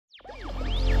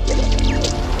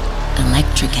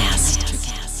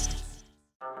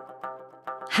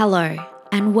Hello,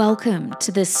 and welcome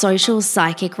to the Social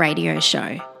Psychic Radio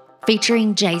Show,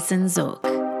 featuring Jason Zook.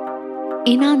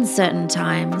 In uncertain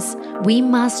times, we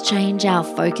must change our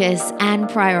focus and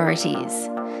priorities.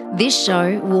 This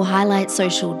show will highlight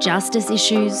social justice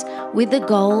issues with the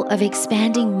goal of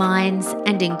expanding minds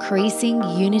and increasing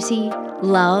unity,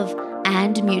 love,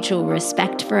 and mutual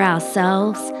respect for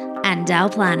ourselves and our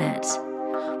planet.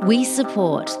 We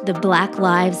support the Black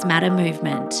Lives Matter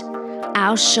movement.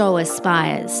 Our show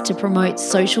aspires to promote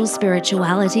social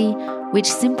spirituality, which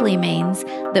simply means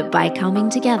that by coming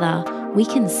together, we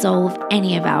can solve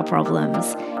any of our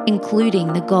problems,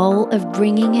 including the goal of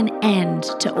bringing an end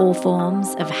to all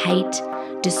forms of hate,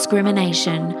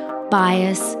 discrimination,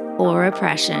 bias, or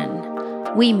oppression.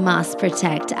 We must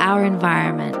protect our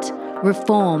environment,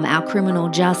 reform our criminal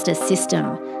justice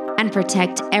system, and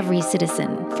protect every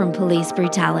citizen from police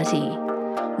brutality.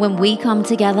 When we come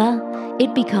together,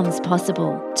 it becomes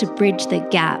possible to bridge the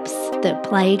gaps that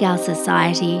plague our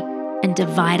society and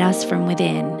divide us from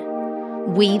within.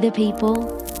 We the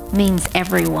people means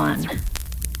everyone.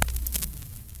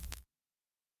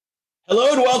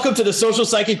 Hello and welcome to the Social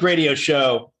Psychic Radio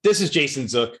Show. This is Jason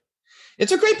Zook.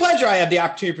 It's a great pleasure I have the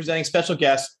opportunity of presenting special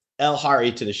guest Elle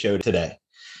to the show today.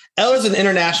 Elle is an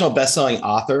international best-selling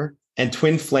author and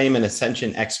twin flame and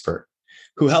ascension expert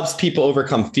who helps people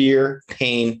overcome fear,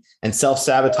 pain, and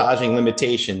self-sabotaging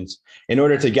limitations in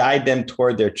order to guide them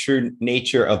toward their true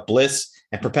nature of bliss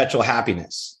and perpetual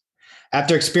happiness.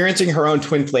 After experiencing her own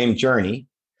twin flame journey,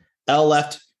 Elle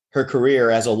left her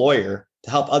career as a lawyer to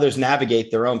help others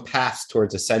navigate their own paths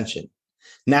towards ascension.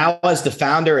 Now, as the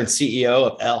founder and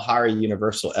CEO of Elle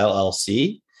Universal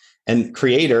LLC and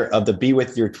creator of the Be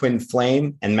With Your Twin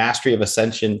Flame and Mastery of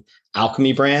Ascension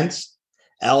Alchemy brands,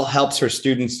 Elle helps her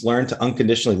students learn to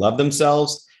unconditionally love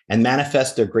themselves and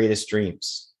manifest their greatest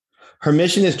dreams. Her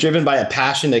mission is driven by a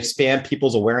passion to expand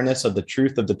people's awareness of the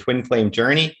truth of the twin flame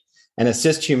journey and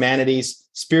assist humanity's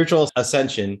spiritual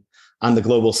ascension on the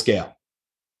global scale.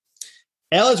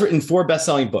 Elle has written 4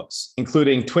 best-selling books,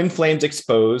 including Twin Flames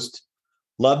Exposed,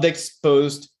 Loved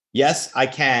Exposed, Yes, I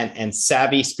Can, and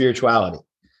Savvy Spirituality,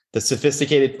 the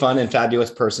sophisticated, fun, and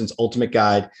fabulous person's ultimate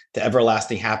guide to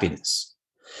everlasting happiness.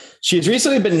 She has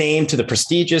recently been named to the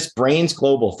prestigious Brains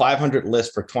Global 500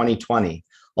 list for 2020,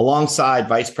 alongside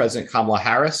Vice President Kamala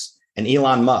Harris and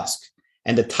Elon Musk,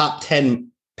 and the top 10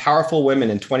 powerful women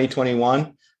in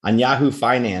 2021 on Yahoo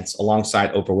Finance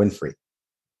alongside Oprah Winfrey.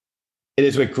 It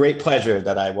is with great pleasure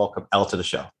that I welcome Elle to the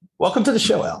show. Welcome to the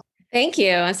show, Elle. Thank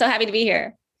you. I'm so happy to be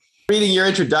here. Reading your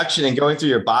introduction and going through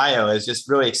your bio is just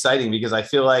really exciting because I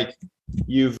feel like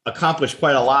you've accomplished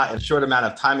quite a lot in a short amount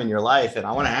of time in your life. And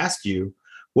I want to ask you,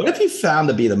 what have you found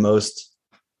to be the most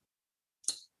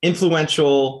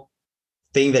influential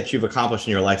thing that you've accomplished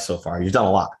in your life so far? You've done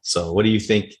a lot. So what do you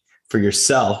think for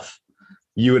yourself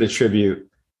you would attribute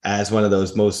as one of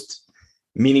those most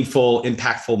meaningful,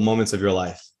 impactful moments of your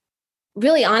life?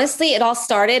 Really, honestly, it all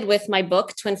started with my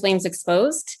book, Twin Flames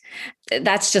Exposed.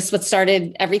 That's just what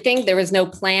started everything. There was no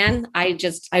plan. I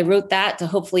wrote that to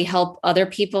hopefully help other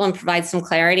people and provide some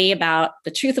clarity about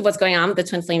the truth of what's going on with the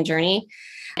twin flame journey.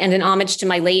 And an homage to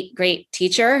my late, great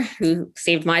teacher who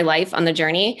saved my life on the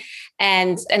journey.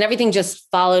 And everything just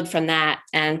followed from that.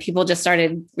 And people just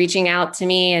started reaching out to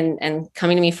me and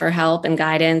coming to me for help and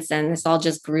guidance. And this all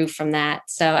just grew from that.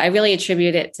 So I really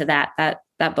attribute it to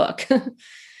that book.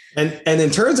 And in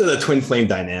terms of the twin flame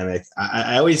dynamic,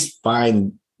 I always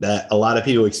find that a lot of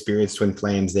people who experience twin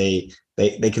flames, they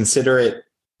consider it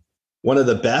one of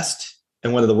the best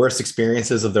and one of the worst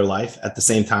experiences of their life at the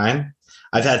same time.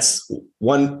 I've had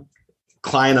one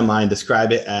client of mine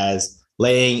describe it as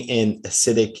laying in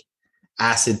acidic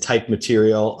acid type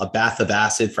material, a bath of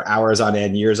acid for hours on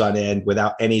end, years on end,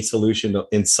 without any solution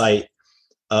in sight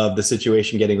of the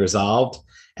situation getting resolved.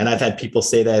 And I've had people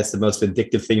say that it's the most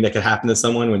vindictive thing that could happen to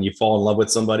someone when you fall in love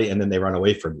with somebody and then they run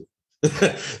away from you.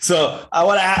 So I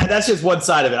want to add, that's just one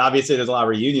side of it. Obviously, there's a lot of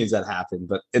reunions that happen,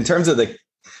 but in terms of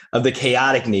the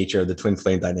chaotic nature of the twin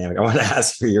flame dynamic, I want to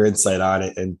ask for your insight on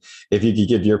it. And if you could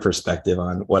give your perspective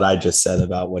on what I just said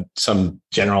about what some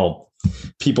general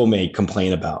people may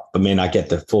complain about, but may not get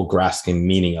the full grasping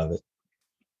meaning of it.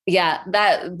 Yeah,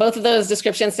 that both of those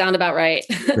descriptions sound about right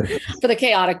for the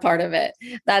chaotic part of it.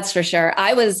 That's for sure.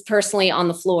 I was personally on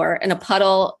the floor in a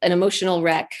puddle, an emotional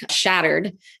wreck,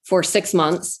 shattered for 6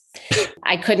 months.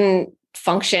 I couldn't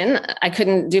function. I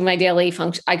couldn't do my daily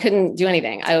function. I couldn't do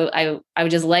anything. I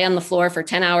would just lay on the floor for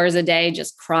 10 hours a day,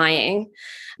 just crying,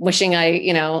 wishing I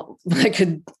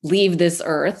could leave this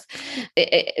earth,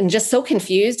 and just so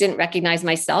confused, didn't recognize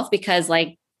myself because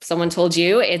someone told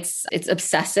you, it's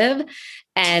obsessive,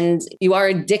 and you are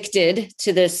addicted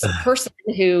to this person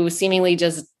who seemingly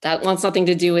just wants nothing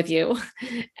to do with you.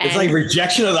 It's like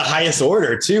rejection of the highest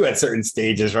order too at certain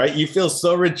stages, right? You feel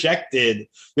so rejected.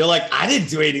 You're like, I didn't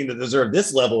do anything to deserve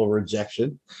this level of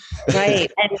rejection. Right.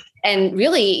 And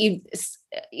really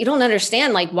you don't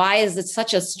understand, like, why is it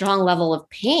such a strong level of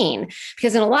pain?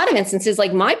 Because in a lot of instances,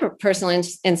 like my personal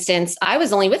instance, I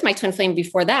was only with my twin flame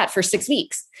before that for 6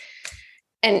 weeks.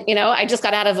 And, I just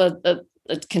got out of a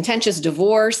contentious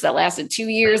divorce that lasted 2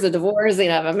 years of divorce,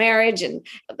 of a marriage. And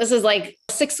this is like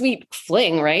a 6-week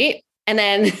fling, right? And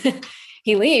then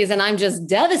he leaves and I'm just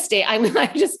devastated.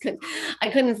 I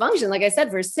couldn't function, like I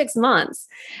said, for 6 months,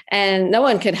 and no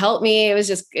one could help me. It was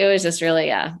just really,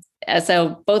 yeah.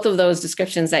 So both of those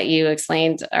descriptions that you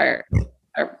explained are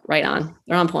right on.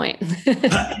 They're on point.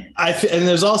 And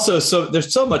there's also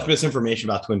there's so much misinformation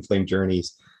about twin flame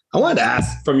journeys. I wanted to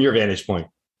ask, from your vantage point,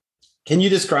 can you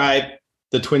describe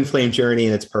the twin flame journey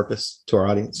and its purpose to our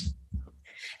audience?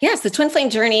 Yes, the twin flame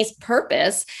journey's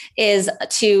purpose is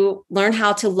to learn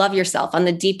how to love yourself on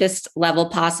the deepest level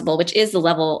possible, which is the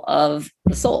level of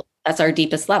the soul. That's our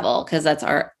deepest level, because that's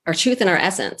our truth and our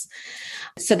essence.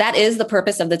 So that is the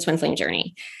purpose of the twin flame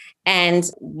journey. And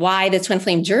why the twin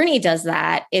flame journey does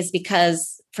that is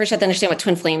because first you have to understand what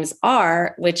twin flames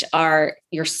are, which are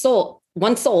your soul,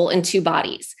 one soul in 2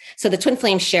 bodies. So the twin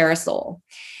flames share a soul.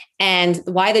 And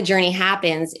why the journey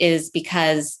happens is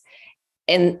because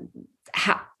in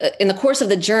the course of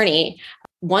the journey,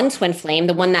 one twin flame,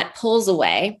 the one that pulls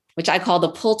away, which I call the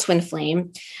pull twin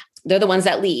flame, they're the ones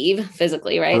that leave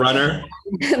physically, right? Runner.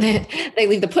 They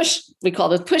leave the push, we call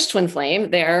the push twin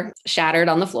flame. They're shattered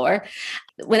on the floor.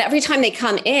 When every time they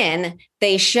come in,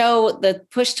 they show the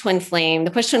push twin flame.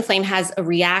 The push twin flame has a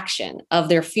reaction of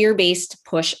their fear-based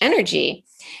push energy,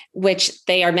 which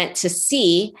they are meant to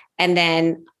see and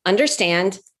then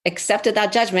understand, accept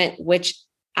without judgment, which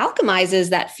alchemizes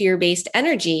that fear-based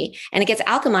energy, and it gets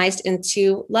alchemized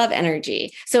into love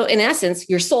energy. So in essence,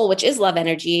 your soul, which is love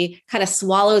energy, kind of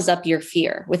swallows up your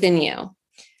fear within you.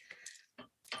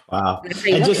 Wow.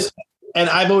 And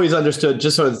I've always understood,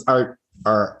 just so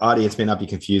our audience may not be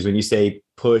confused, when you say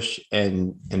push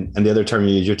and the other term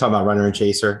you use, you're talking about runner and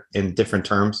chaser in different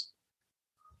terms.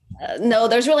 No,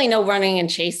 there's really no running and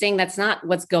chasing. That's not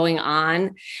what's going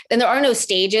on. And there are no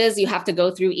stages you have to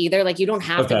go through either. Like you don't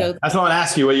have to go. That's why I want to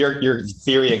ask you what your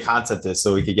theory and concept is,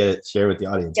 so we could get it shared with the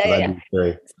audience.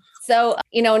 Yeah. So,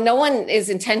 no one is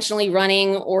intentionally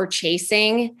running or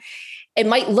chasing. It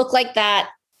might look like that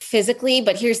physically,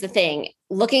 but here's the thing.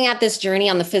 Looking at this journey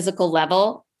on the physical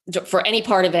level for any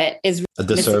part of it is a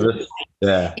disservice.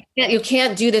 Yeah. You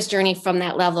can't do this journey from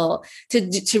that level.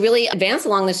 To really advance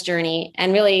along this journey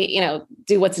and really,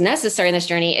 do what's necessary in this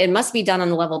journey. It must be done on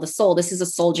the level of the soul. This is a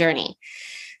soul journey.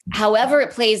 However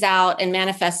it plays out and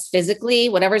manifests physically,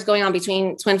 whatever's going on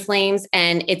between twin flames,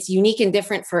 and it's unique and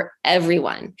different for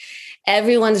everyone.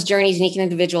 Everyone's journey is unique and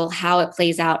individual, how it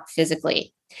plays out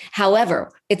physically.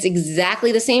 However, it's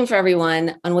exactly the same for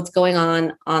everyone on what's going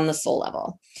on the soul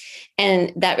level.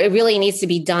 And that it really needs to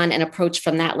be done and approached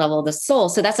from that level of the soul.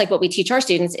 So that's like what we teach our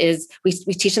students is we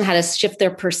teach them how to shift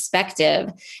their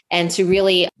perspective and to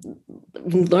really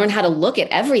learn how to look at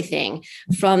everything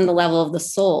from the level of the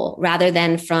soul rather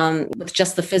than from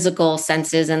just the physical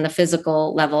senses and the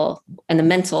physical level and the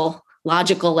mental,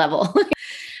 logical level.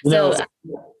 I was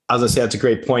gonna say that's a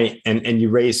great point. And you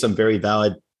raised some very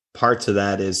valid parts of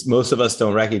that. Is most of us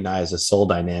don't recognize a soul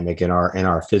dynamic in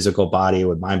our physical body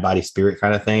with mind, body, spirit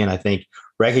kind of thing. And I think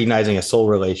recognizing a soul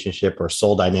relationship or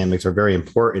soul dynamics are very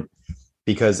important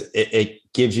because it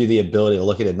gives you the ability to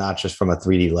look at it not just from a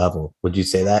 3D level. Would you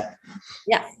say that?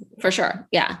 Yeah, for sure.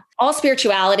 Yeah. All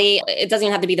spirituality, it doesn't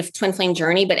even have to be the twin flame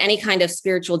journey, but any kind of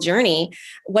spiritual journey,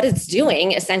 what it's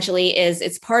doing essentially is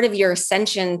it's part of your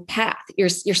ascension path. You're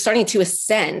starting to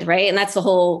ascend, right? And that's the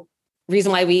whole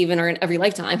reason why we even are in every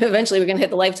lifetime. Eventually, we're going to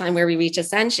hit the lifetime where we reach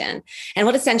ascension. And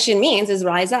what ascension means is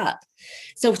rise up.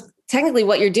 So technically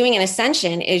what you're doing in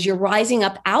ascension is you're rising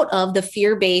up out of the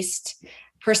fear-based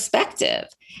perspective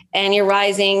and you're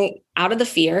rising out of the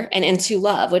fear and into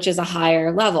love, which is a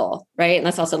higher level, right? And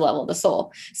that's also the level of the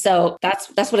soul. So that's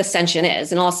what ascension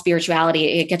is. In all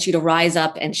spirituality, it gets you to rise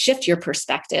up and shift your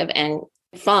perspective and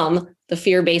from the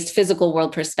fear-based physical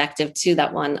world perspective to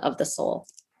that one of the soul.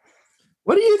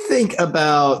 What do you think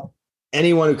about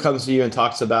anyone who comes to you and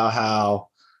talks about how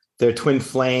their twin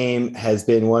flame has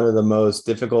been one of the most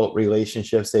difficult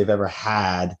relationships they've ever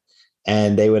had?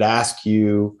 And they would ask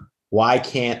you, why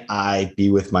can't I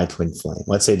be with my twin flame?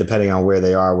 Let's say, depending on where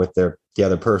they are with the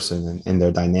other person and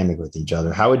their dynamic with each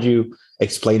other. How would you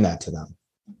explain that to them?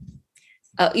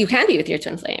 You can be with your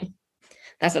twin flame.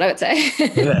 That's what I would say.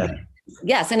 Yeah.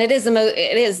 Yes, and it is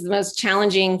the most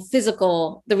challenging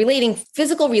physical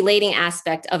relating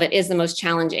aspect of it is the most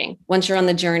challenging once you're on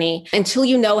the journey, until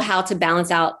you know how to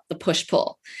balance out the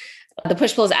push-pull. The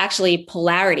push-pull is actually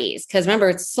polarities, because remember,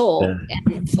 it's soul,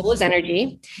 and soul is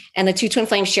energy, and the two twin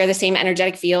flames share the same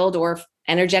energetic field or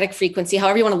energetic frequency,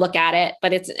 however you want to look at it,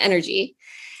 but it's energy.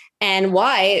 And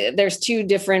why there's two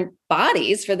different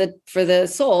bodies for the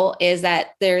soul is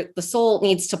that the soul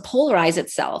needs to polarize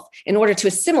itself in order to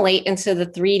assimilate into the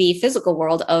 3D physical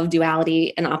world of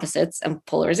duality and opposites and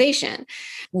polarization.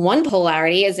 One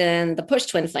polarity is in the push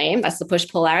twin flame. That's the push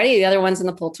polarity. The other one's in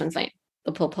the pull twin flame,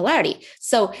 the pull polarity.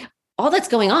 So all that's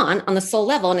going on the soul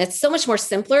level, and it's so much more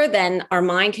simpler than our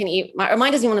mind our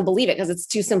mind doesn't even want to believe it because it's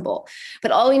too simple.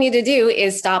 But all we need to do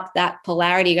is stop that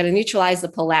polarity. You got to neutralize the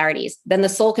polarities. Then the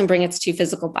soul can bring its two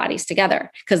physical bodies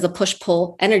together, because the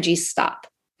push-pull energies stop,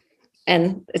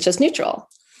 and it's just neutral.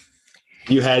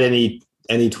 You had any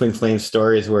twin flame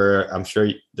stories where, I'm sure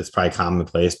that's probably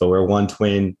commonplace, but where one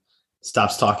twin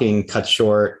stops talking, cuts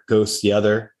short, ghosts the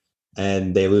other,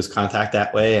 and they lose contact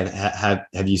that way? And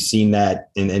have you seen that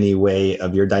in any way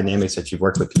of your dynamics that you've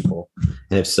worked with people?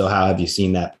 And if so, how have you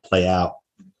seen that play out?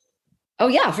 Oh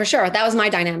yeah, for sure. That was my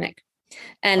dynamic.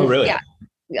 And really? Yeah.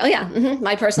 Oh yeah. Mm-hmm.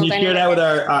 My personal dynamic. You hear that with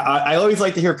I always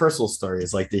like to hear personal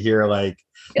stories, like to hear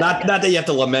not that you have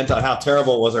to lament on how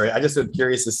terrible it was. Or I just am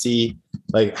curious to see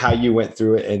like how you went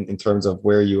through it in terms of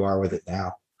where you are with it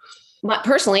now.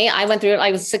 Personally, I went through it.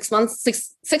 I was 6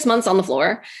 months on the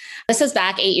floor. This is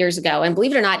back 8 years ago. And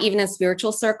believe it or not, even in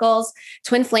spiritual circles,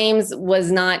 twin flames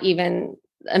was not even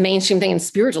a mainstream thing in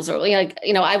spiritual circles. Like,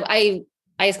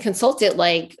 I consulted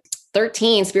like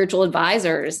 13 spiritual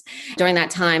advisors during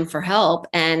that time for help.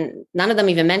 And none of them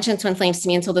even mentioned twin flames to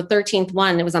me until the 13th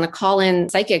one. It was on a call-in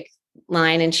psychic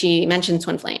line, and she mentioned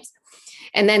twin flames.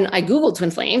 And then I Googled twin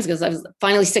flames because I was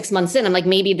finally 6 months in. I'm like,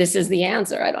 maybe this is the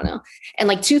answer. I don't know. And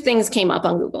like two things came up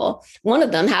on Google. One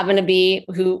of them happened to be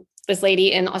this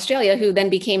lady in Australia who then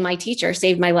became my teacher,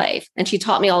 saved my life. And she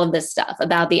taught me all of this stuff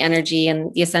about the energy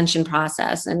and the ascension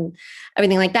process and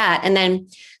everything like that. And then,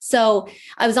 so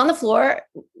I was on the floor,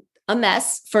 a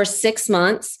mess for 6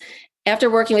 months. After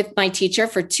working with my teacher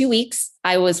for 2 weeks,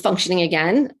 I was functioning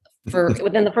again.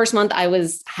 Within the first month, I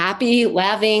was happy,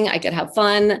 laughing. I could have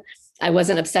fun. I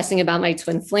wasn't obsessing about my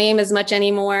twin flame as much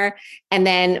anymore. And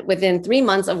then within 3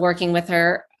 months of working with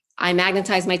her, I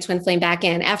magnetized my twin flame back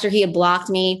in after he had blocked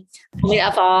me, pulled me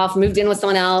F off, moved in with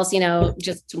someone else,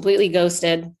 just completely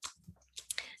ghosted.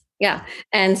 Yeah.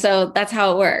 And so that's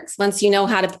how it works. Once you know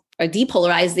how to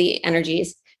depolarize the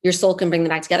energies, your soul can bring them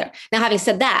back together. Now, having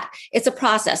said that, it's a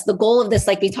process. The goal of this,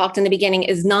 like we talked in the beginning,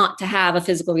 is not to have a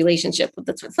physical relationship with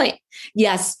the twin flame.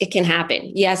 Yes, it can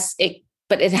happen.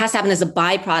 But it has to happen as a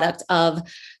byproduct of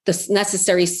the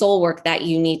necessary soul work that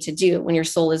you need to do when your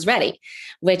soul is ready,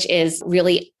 which is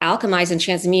really alchemize and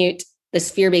transmute this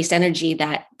fear-based energy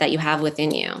that you have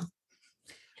within you.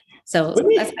 So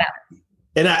that's that.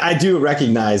 And I do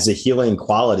recognize the healing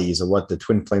qualities of what the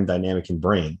twin flame dynamic can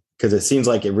bring, because it seems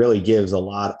like it really gives a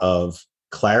lot of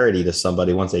clarity to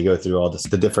somebody once they go through all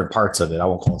the different parts of it. I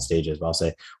won't call it stages, but I'll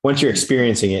say once you're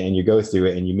experiencing it and you go through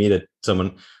it and you meet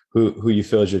someone who you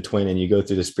feel is your twin and you go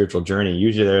through the spiritual journey,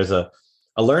 usually there's a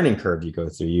learning curve you go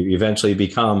through. You eventually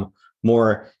become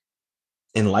more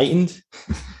enlightened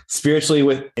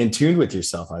spiritually in tune with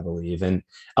yourself, I believe. And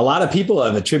a lot of people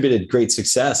have attributed great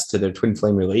success to their twin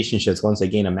flame relationships once they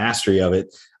gain a mastery of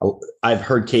it. I've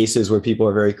heard cases where people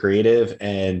are very creative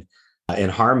and in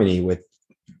harmony with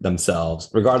themselves,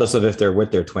 regardless of if they're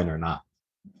with their twin or not.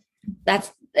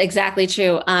 That's exactly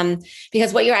true.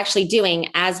 Because what you're actually doing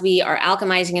as we are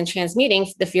alchemizing and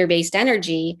transmuting the fear-based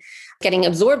energy, getting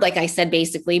absorbed, like I said,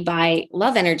 basically by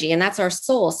love energy, and that's our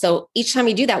soul. So each time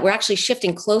we do that, we're actually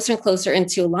shifting closer and closer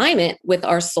into alignment with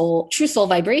our soul, true soul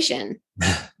vibration,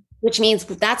 which means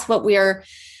that's what we're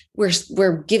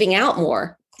giving out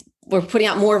more. We're putting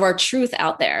out more of our truth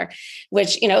out there,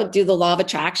 which, do the law of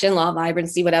attraction, law of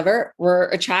vibrancy, whatever, we're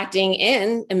attracting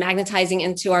in and magnetizing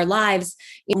into our lives.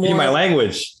 More, my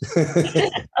language.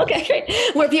 Okay,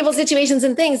 great. More people, situations,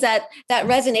 and things that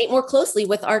resonate more closely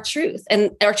with our truth.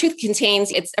 And our truth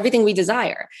it's everything we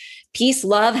desire: peace,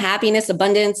 love, happiness,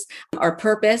 abundance, our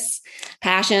purpose,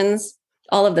 passions,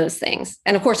 all of those things.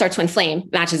 And of course, our twin flame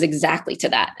matches exactly to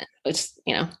that, which,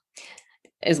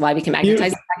 is why we can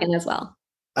magnetize it back in as well.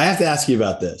 I have to ask you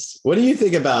about this. What do you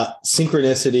think about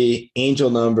synchronicity, angel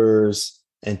numbers,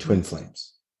 and twin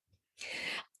flames?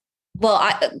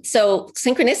 Well, so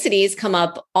synchronicities come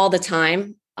up all the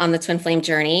time. on the twin flame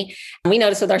journey. And we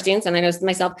notice with our students, and I noticed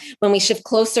myself, when we shift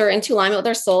closer into alignment with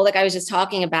our soul, like I was just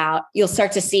talking about, you'll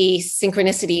start to see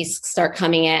synchronicities start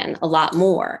coming in a lot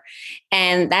more.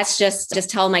 And that's just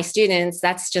tell my students,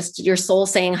 that's just your soul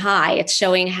saying hi. It's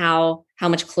showing how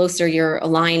much closer you're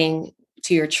aligning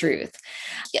to your truth.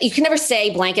 You can never say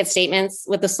blanket statements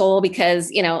with the soul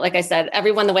because, like I said,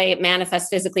 everyone, the way it manifests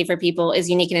physically for people is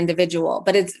unique and individual,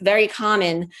 but it's very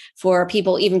common for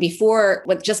people even before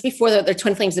their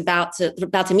twin flame's about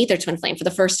to meet their twin flame for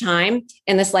the first time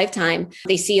in this lifetime,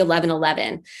 they see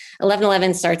 1111.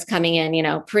 1111 starts coming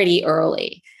in, pretty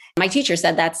early. My teacher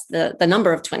said that's the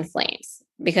number of twin flames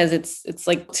because it's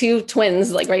like two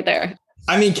twins, like right there.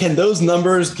 I mean, can those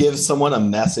numbers give someone a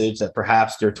message that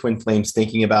perhaps their twin flame's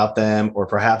thinking about them, or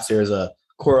perhaps there's a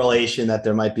correlation that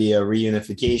there might be a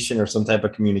reunification or some type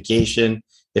of communication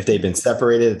if they've been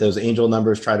separated, if those angel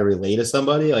numbers try to relate to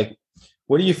somebody? Like,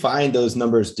 what do you find those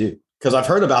numbers do? Because I've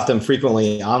heard about them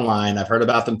frequently online. I've heard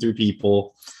about them through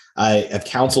people. I have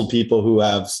counseled people who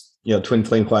have, twin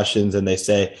flame questions, and they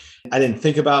say, I didn't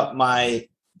think about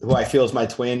who I feel is my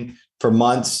twin for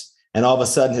months. And all of a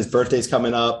sudden his birthday's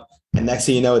coming up. And next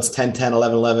thing you know, it's 10, 10,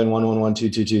 11, 11, 1, 1, 1, 2,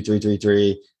 2, 2, 3, 3,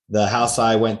 3. The house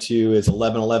I went to is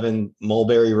 1111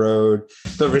 Mulberry Road.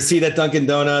 The receipt at Dunkin'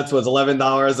 Donuts was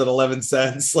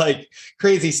 $11.11, like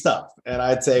crazy stuff. And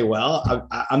I'd say, well,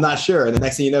 I'm not sure. And the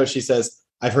next thing you know, she says,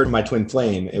 I've heard my twin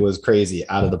flame. It was crazy,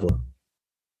 out of the blue.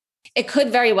 It could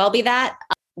very well be that.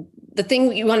 The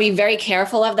thing you want to be very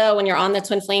careful of, though, when you're on the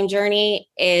twin flame journey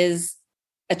is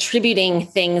attributing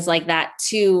things like that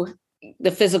to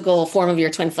the physical form of your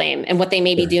twin flame and what they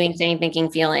may be doing, saying, thinking,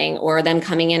 feeling, or them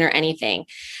coming in or anything,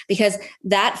 because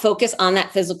that focus on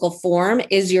that physical form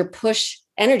is your push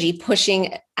energy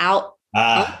pushing out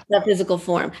the physical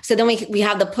form. So then we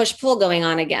have the push pull going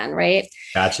on again, right?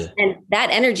 Gotcha. And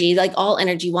that energy, like all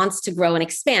energy, wants to grow and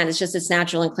expand. It's just its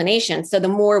natural inclination. So the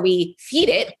more we feed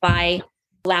it by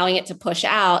allowing it to push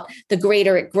out, the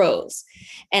greater it grows.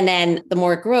 And then the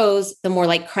more it grows, the more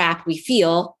like crap we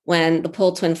feel when the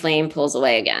pull twin flame pulls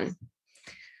away again.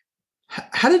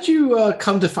 How did you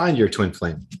come to find your twin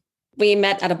flame? We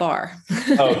met at a bar.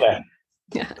 Okay.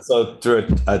 Yeah. So through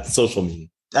a social media.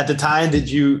 At the time, did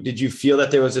you feel that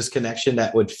there was this connection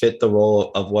that would fit the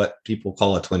role of what people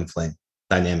call a twin flame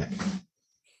dynamic?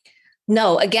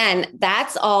 No, again,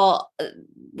 that's all.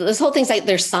 This whole thing's like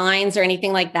there's signs or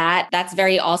anything like that. That's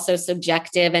very also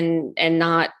subjective and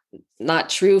not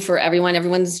true for everyone.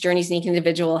 Everyone's journey is unique,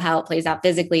 individual, how it plays out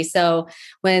physically. So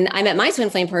when I met my twin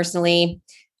flame personally,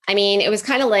 I mean, it was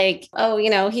kind of like, oh,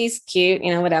 he's cute,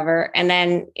 whatever. And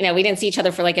then, we didn't see each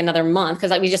other for like another month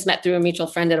because we just met through a mutual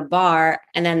friend at a bar.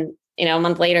 And then, a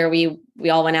month later, we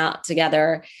all went out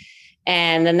together.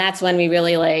 And then that's when we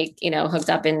really hooked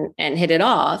up and hit it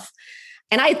off.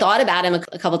 And I thought about him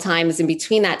a couple of times in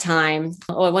between that time.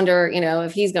 Oh, I wonder,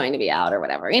 if he's going to be out or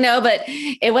whatever, but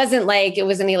it wasn't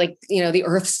the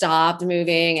earth stopped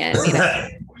moving and,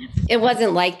 it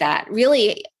wasn't like that.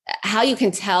 Really, how you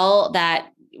can tell that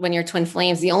when you're twin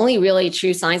flames, the only really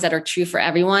true signs that are true for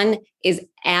everyone is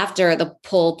after the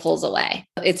pull pulls away.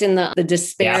 It's in the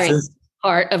despairing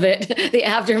part of it. The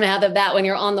aftermath of that, when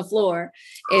you're on the floor,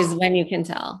 is when you can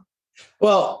tell.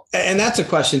 Well, and that's a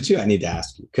question too I need to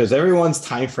ask you, because everyone's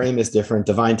time frame is different.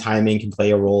 Divine timing can play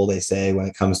a role, they say, when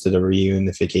it comes to the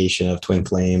reunification of twin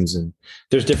flames. And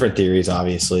there's different theories,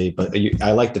 obviously, but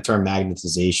I like the term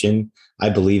magnetization. I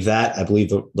believe that. I believe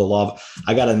the law of,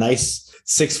 I got a nice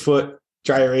 6-foot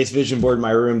dry erase vision board in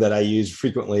my room that I use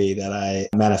frequently that I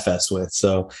manifest with.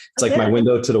 So it's like my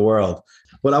window to the world.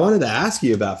 What I wanted to ask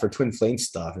you about for twin flame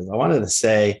stuff is I wanted to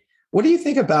say, what do you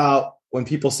think about when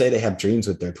people say they have dreams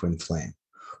with their twin flame,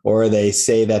 or they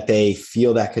say that they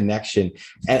feel that connection?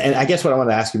 And I guess what I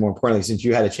want to ask you more importantly, since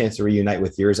you had a chance to reunite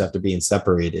with yours after being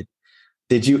separated,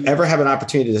 did you ever have an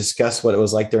opportunity to discuss what it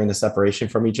was like during the separation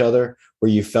from each other,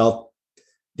 where you felt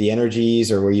the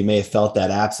energies or where you may have felt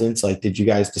that absence? Like, did you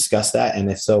guys discuss that? And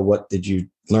if so, what did you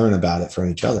learn about it from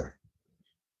each other?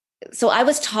 So I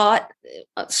was taught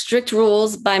strict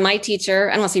rules by my teacher.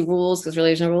 I don't want to say rules because really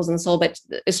there's no rules in the soul, but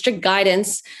strict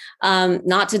guidance,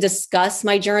 not to discuss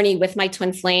my journey with my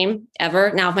twin flame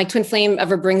ever. Now, if my twin flame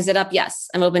ever brings it up, yes,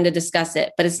 I'm open to discuss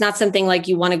it, but it's not something like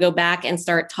you want to go back and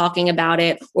start talking about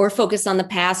it or focus on the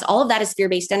past. All of that is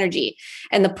fear-based energy.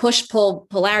 And the push-pull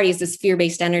polarity is this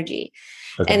fear-based energy.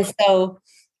 Okay. And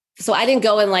so I didn't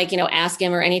go and ask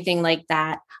him or anything like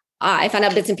that. I found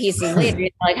out bits and pieces later,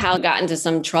 like how he got into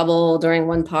some trouble during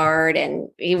one part and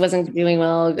he wasn't doing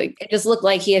well. It just looked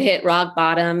like he had hit rock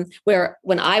bottom, where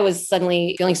when I was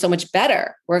suddenly feeling so much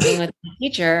better working with the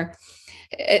teacher,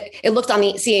 it looked on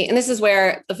the, see, and this is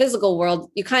where the physical world,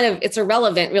 it's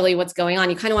irrelevant really what's going on.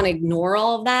 You kind of want to ignore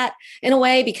all of that in a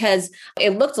way, because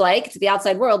it looked like to the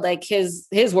outside world, like his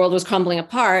world was crumbling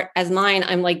apart. As mine,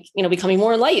 I'm like, becoming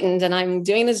more enlightened, and I'm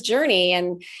doing this journey,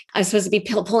 and I'm supposed to be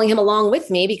pulling him along with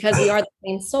me because we are the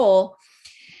same soul.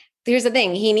 Here's the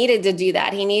thing. He needed to do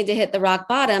that. He needed to hit the rock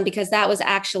bottom, because that was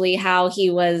actually how he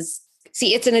was.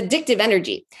 See, it's an addictive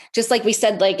energy. Just like we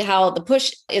said, like how the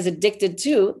push is addicted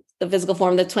to the physical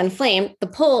form, the twin flame, the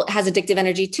pull has addictive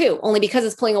energy too. Only because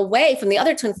it's pulling away from the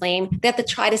other twin flame, they have to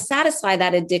try to satisfy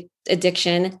that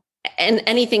addiction and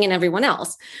anything and everyone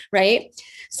else, right?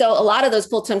 So a lot of those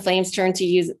pull twin flames turn to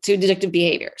addictive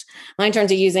behaviors. Mine turned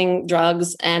to using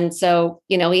drugs. And so,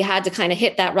 he had to kind of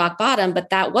hit that rock bottom, but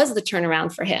that was the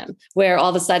turnaround for him, where all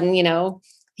of a sudden,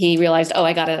 he realized, oh,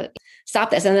 I got to stop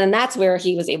this. And then that's where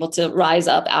he was able to rise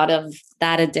up out of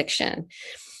that addiction.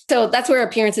 So that's where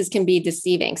appearances can be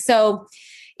deceiving. So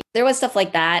there was stuff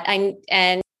like that.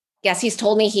 And yes, he's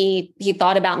told me he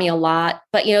thought about me a lot,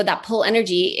 but that pull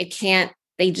energy,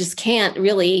 they just can't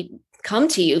really come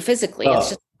to you physically.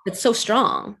 Oh. It's so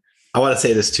strong. I want to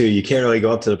say this too. You can't really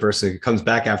go up to the person who comes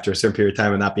back after a certain period of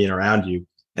time and not being around you.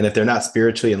 And if they're not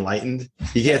spiritually enlightened,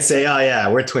 you can't say, oh yeah,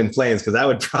 we're twin flames, because that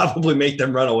would probably make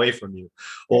them run away from you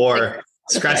or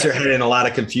scratch their head in a lot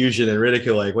of confusion and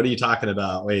ridicule. Like, what are you talking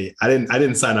about? Wait, I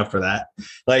didn't sign up for that.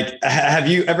 Like, have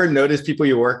you ever noticed people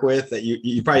you work with that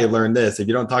you probably learned this? If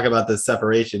you don't talk about this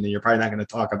separation, then you're probably not going to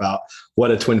talk about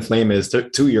what a twin flame is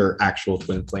to your actual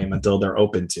twin flame until they're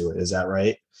open to it. Is that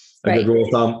right? A good rule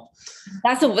of thumb?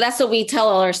 That's what we tell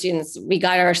all our students. We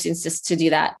guide our students just to do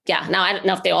that. Yeah. Now, I don't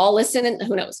know if they all listen, and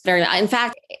who knows. In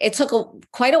fact, it took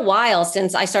quite a while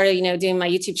since I started, doing my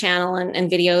YouTube channel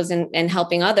and videos and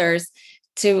helping others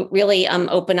to really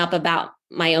open up about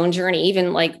my own journey,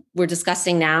 even like we're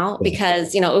discussing now,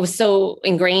 because, it was so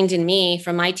ingrained in me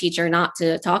from my teacher not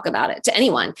to talk about it to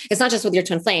anyone. It's not just with your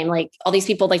twin flame, like all these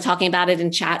people like talking about it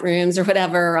in chat rooms or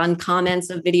whatever, on comments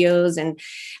of videos, and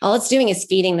all it's doing is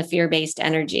feeding the fear-based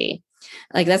energy.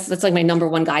 Like that's like my number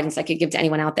one guidance I could give to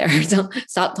anyone out there. So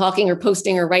stop talking or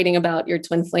posting or writing about your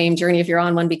twin flame journey if you're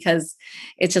on one, because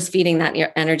it's just feeding that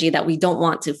energy that we don't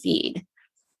want to feed.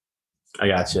 I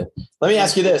got you. Let me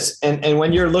ask you this. And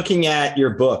when you're looking at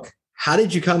your book, how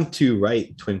did you come to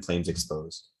write Twin Flames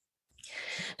Exposed?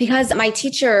 Because my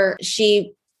teacher,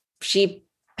 she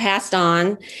passed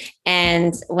on.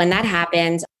 And when that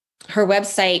happened, her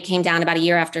website came down about a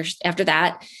year after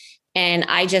that. And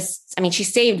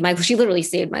she literally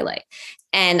saved my life.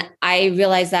 And I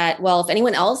realized that, well, if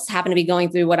anyone else happened to be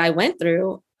going through what I went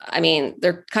through,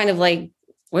 they're kind of like,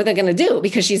 what are they going to do?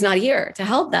 Because she's not here to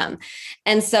help them.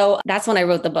 And so that's when I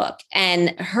wrote the book. And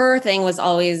her thing was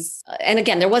always, and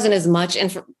again, there wasn't as much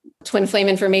twin flame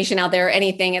information out there or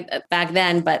anything back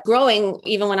then, but growing,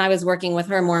 even when I was working with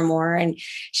her more and more, and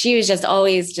she was just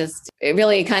always just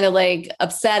really kind of like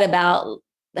upset about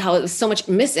how it was so much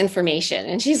misinformation.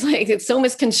 And she's like, it's so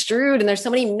misconstrued and there's so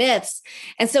many myths.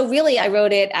 And so really I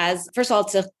wrote it as, first of all,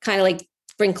 to kind of like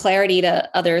bring clarity to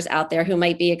others out there who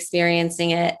might be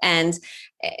experiencing it. And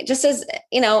just as,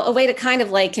 a way to kind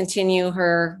of like continue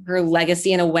her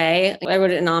legacy in a way. I wrote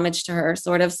it in homage to her,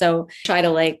 sort of. So try to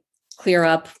like clear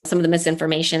up some of the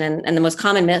misinformation and the most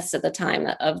common myths at the time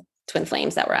of twin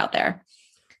flames that were out there.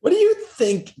 What do you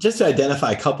think, just to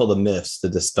identify a couple of the myths to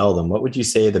dispel them, what would you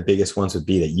say the biggest ones would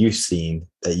be that you've seen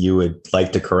that you would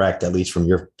like to correct, at least from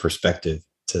your perspective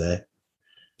today?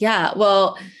 Yeah,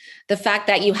 well, the fact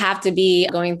that you have to be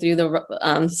going through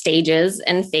the stages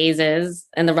and phases,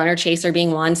 and the runner chaser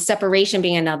being one, separation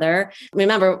being another.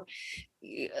 Remember,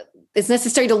 it's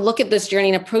necessary to look at this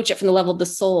journey and approach it from the level of the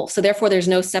soul. So therefore, there's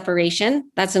no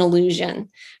separation. That's an illusion,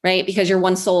 right? Because you're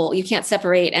one soul. You can't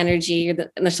separate energy. And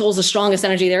the soul is the strongest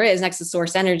energy there is next to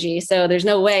source energy. So there's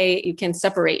no way you can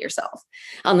separate yourself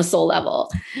on the soul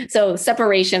level. So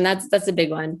separation, that's a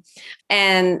big one.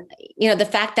 And, the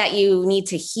fact that you need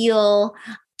to heal,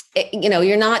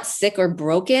 you're not sick or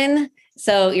broken.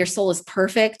 So your soul is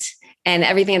perfect. And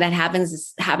everything that happens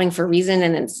is happening for a reason.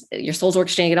 And it's your soul's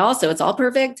orchestrating it all. So it's all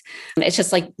perfect. It's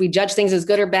just like we judge things as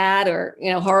good or bad or,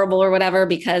 horrible or whatever,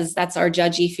 because that's our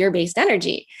judgy, fear-based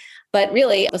energy. But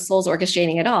really the soul's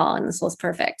orchestrating it all and the soul's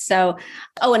perfect. So,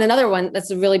 and another one, that's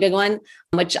a really big one,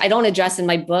 which I don't address in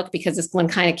my book because this one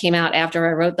kind of came out after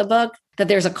I wrote the book, that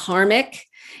there's a karmic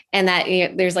and that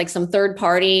there's like some third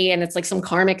party and it's like some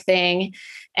karmic thing.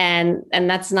 And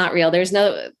that's not real. There's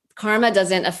no karma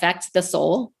doesn't affect the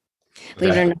soul.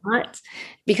 Believe it or not,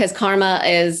 because karma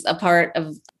is a part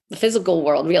of the physical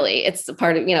world. Really, it's a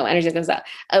part of energy that goes out.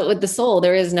 With the soul,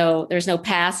 there's no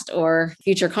past or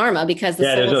future karma because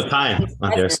there's no time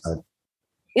on their side.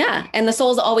 Yeah. And the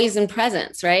soul's always in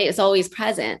presence, right? It's always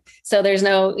present. So there's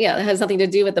no, yeah, it has nothing to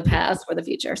do with the past or the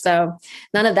future. So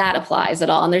none of that applies at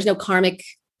all. And there's no karmic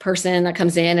person that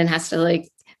comes in and has to like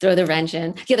throw the wrench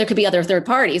in. Yeah, there could be other third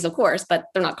parties, of course, but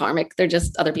they're not karmic. They're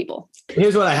just other people.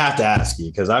 Here's what I have to ask you,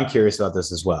 because I'm curious about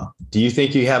this as well. Do you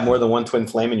think you have more than one twin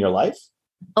flame in your life?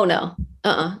 Oh, no.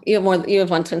 You have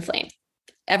one twin flame.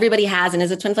 Everybody has and is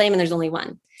a twin flame, and there's only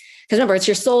one. Because remember, it's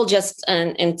your soul just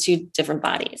in two different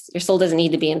bodies. Your soul doesn't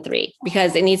need to be in three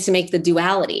because it needs to make the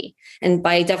duality. And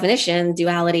by definition,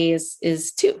 duality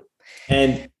is two.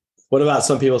 And what about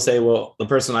some people say, well, the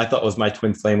person I thought was my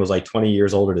twin flame was like 20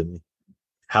 years older than me.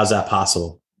 How's that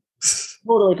possible?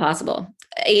 Totally possible.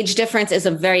 Age difference is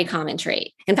a very common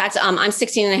trait. In fact, I'm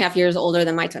 16 and a half years older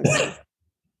than my twin flame.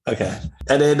 Okay.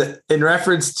 And then in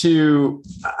reference to,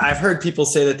 I've heard people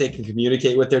say that they can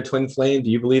communicate with their twin flame. Do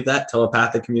you believe that?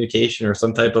 Telepathic communication or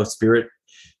some type of spirit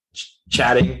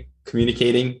chatting,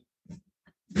 communicating?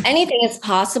 Anything is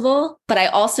possible, but I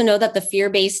also know that the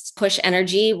fear-based push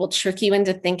energy will trick you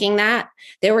into thinking that.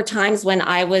 There were times when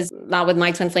I was not with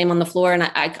my twin flame on the floor, and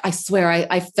I swear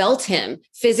I felt him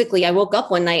physically. I woke up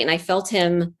one night and I felt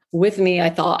him with me, I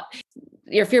thought.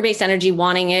 Your fear-based energy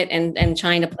wanting it and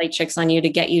trying to play tricks on you to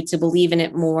get you to believe in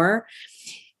it more.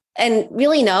 And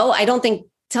really, no, I don't think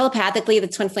telepathically the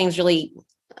twin flames really,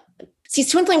 see,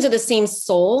 twin flames are the same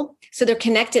soul. So they're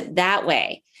connected that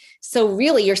way. So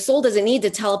really your soul doesn't need to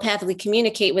telepathically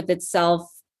communicate with itself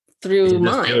through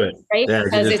mind, right? Yeah,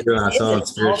 because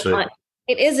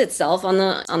it is itself on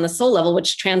the soul level,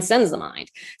 which transcends the mind.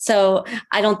 So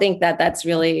I don't think that that's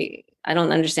really, I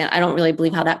don't understand. I don't really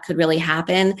believe how that could really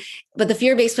happen, but the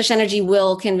fear-based push energy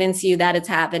will convince you that it's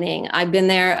happening. I've been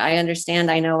there. I understand.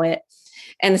 I know it.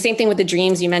 And the same thing with the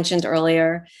dreams you mentioned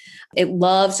earlier. It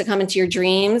loves to come into your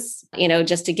dreams,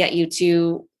 just to get you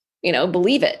to,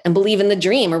 believe it and believe in the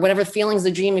dream or whatever feelings the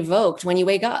dream evoked when you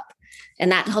wake up.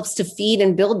 And that helps to feed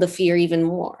and build the fear even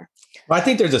more. Well, I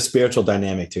think there's a spiritual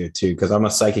dynamic to it too, because I'm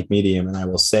a psychic medium. And I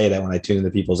will say that when I tune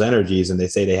into people's energies and they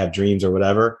say they have dreams or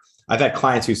whatever, I've had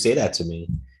clients who say that to me.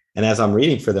 And as I'm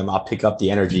reading for them, I'll pick up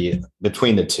the energy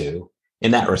between the two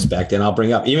in that respect. And I'll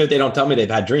bring up, even if they don't tell me they've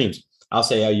had dreams, I'll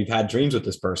say, oh, you've had dreams with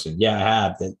this person. Yeah, I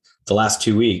have the last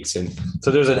 2 weeks. And so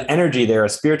there's an energy there, a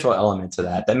spiritual element to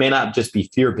that may not just be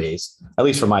fear-based, at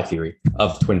least for my theory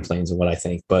of twin flames and what I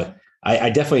think. But I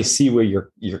definitely see where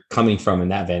you're coming from in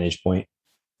that vantage point.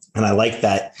 And I like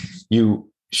that you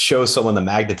show someone to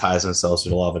magnetize themselves to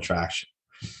the law of attraction.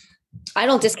 I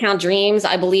don't discount dreams.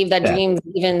 I believe that dreams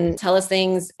even tell us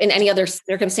things in any other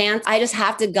circumstance. I just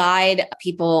have to guide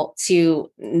people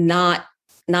to not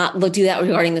do that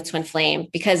regarding the twin flame,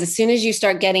 because as soon as you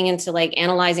start getting into like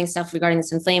analyzing stuff regarding the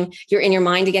twin flame, you're in your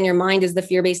mind again. Your mind is the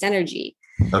fear-based energy.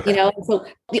 Okay. So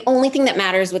the only thing that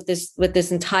matters with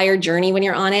this entire journey when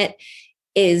you're on it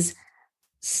is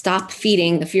stop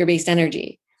feeding the fear-based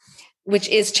energy, which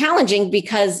is challenging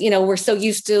because, we're so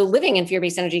used to living in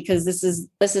fear-based energy because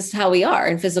this is how we are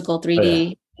in physical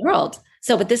 3D world.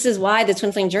 So, but this is why the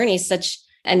twin flame journey is such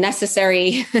a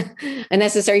necessary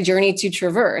journey to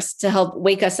traverse to help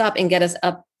wake us up and get us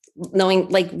up, knowing,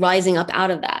 like, rising up out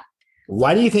of that.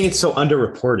 Why do you think it's so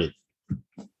underreported?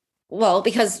 Well,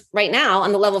 because right now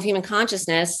on the level of human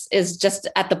consciousness is just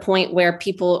at the point where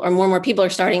more and more people are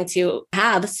starting to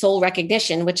have soul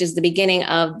recognition, which is the beginning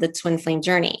of the twin flame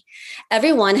journey.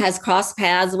 Everyone has crossed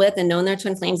paths with and known their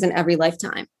twin flames in every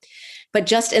lifetime. But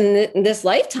just in this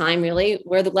lifetime, really,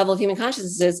 where the level of human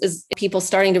consciousness is people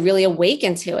starting to really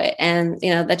awaken to it. And,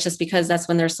 that's just because that's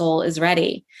when their soul is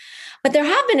ready. But there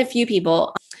have been a few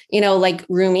people, like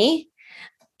Rumi.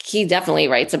 He definitely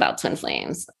writes about twin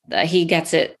flames. He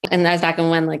gets it. And that's back in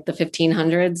when, like the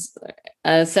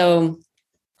 1500s. So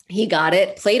he got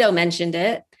it. Plato mentioned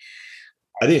it.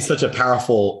 I think it's such a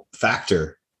powerful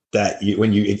factor that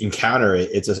when you encounter it,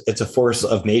 it's a force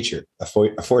of nature, a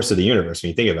force of the universe.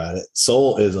 When you think about it,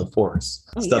 soul is a force.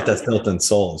 Stuff that's built in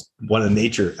soul is one of the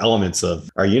nature elements of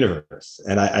our universe.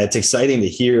 And it's exciting to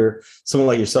hear someone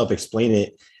like yourself explain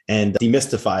it and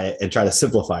demystify it and try to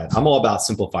simplify it. I'm all about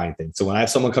simplifying things. So when I have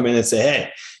someone come in and say,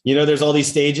 hey, there's all these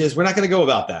stages, we're not going to go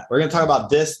about that. We're going to talk about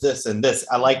this, this, and this.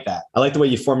 I like that. I like the way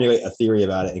you formulate a theory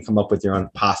about it and come up with your own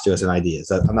postulates and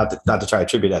ideas. I'm not to try to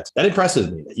attribute that. That impresses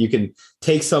me that you can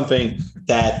take something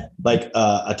that like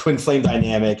a twin flame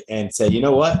dynamic and say, you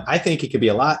know what? I think it could be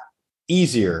a lot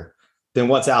easier than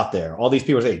what's out there. All these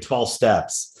people say 12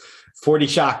 steps, 40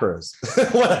 chakras,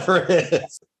 whatever it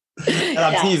is. And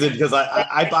I'm teasing because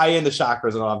I buy into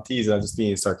chakras and I'm teasing. I'm just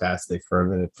being sarcastic for a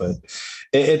minute, but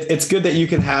it's good that you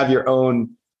can have your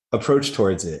own approach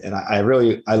towards it. And I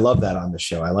love that on the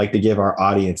show. I like to give our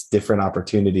audience different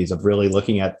opportunities of really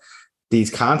looking at these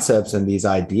concepts and these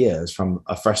ideas from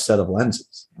a fresh set of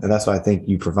lenses. And that's what I think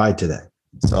you provide today.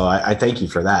 So I thank you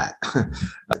for that.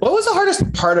 What was the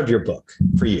hardest part of your book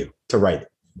for you to write it?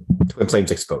 Twin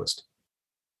Flames Exposed.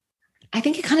 I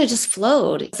think it kind of just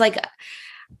flowed. It's like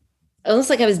almost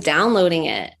like I was downloading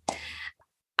it.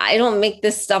 I don't make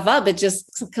this stuff up. It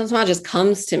just somehow just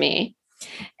comes to me.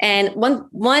 And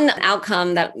one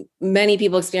outcome that many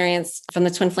people experience from the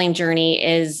twin flame journey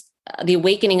is the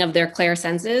awakening of their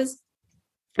clairsenses.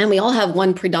 And we all have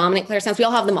one predominant clairsense. We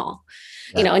all have them all.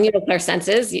 Yeah. And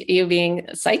clairsenses, you being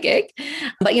psychic,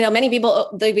 but many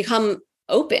people, they become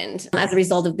opened as a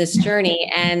result of this journey.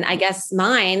 And I guess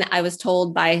mine, I was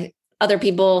told by other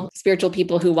people, spiritual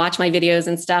people who watch my videos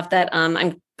and stuff, that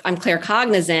I'm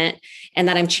claircognizant and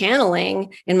that I'm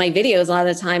channeling in my videos a lot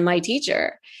of the time my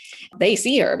teacher. They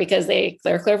see her because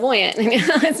they're clairvoyant. And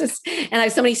I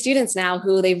have so many students now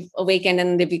who they've awakened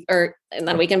and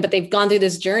not awakened, but they've gone through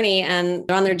this journey and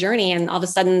they're on their journey, and all of a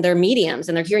sudden they're mediums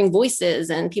and they're hearing voices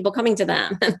and people coming to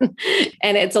them.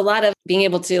 And it's a lot of being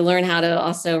able to learn how to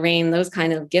also rein those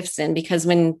kind of gifts in, because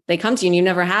when they come to you and you've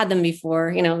never had them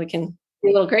before, we can be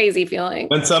a little crazy feeling.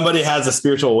 When somebody has a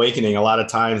spiritual awakening, a lot of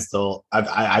times I've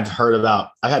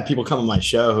had people come on my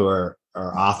show who are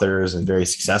authors and very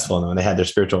successful. And when they had their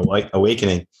spiritual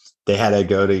awakening, they had to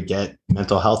go to get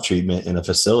mental health treatment in a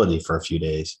facility for a few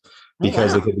days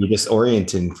because it could be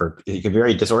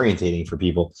very disorientating for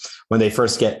people when they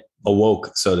first get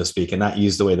awoke, so to speak, and not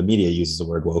use the way the media uses the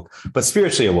word woke, but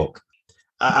spiritually awoke.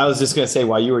 I was just going to say,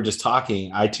 while you were just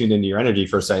talking, I tuned into your energy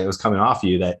for a second. It was coming off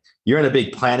you that you're in a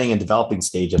big planning and developing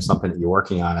stage of something that you're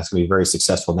working on. It's going to be very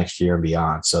successful next year and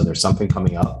beyond. So there's something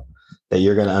coming up that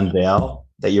you're going to unveil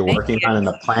that you're working on in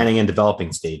the planning and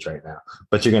developing stage right now,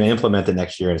 but you're going to implement it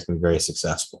next year and it's going to be very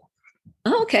successful.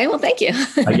 Oh, okay. Well, thank you.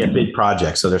 I get big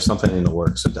projects. So there's something in the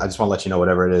works. So I just want to let you know,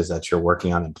 whatever it is that you're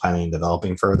working on and planning and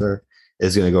developing further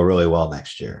is going to go really well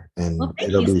next year. And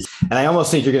and I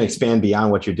almost think you're going to expand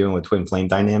beyond what you're doing with twin flame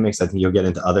dynamics. I think you'll get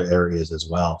into other areas as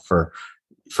well for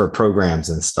programs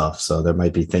and stuff. So there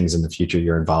might be things in the future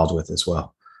you're involved with as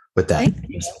well with that.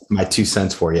 My 2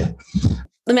 cents for you.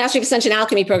 The Mastery of Ascension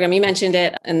Alchemy program, you mentioned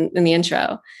it in the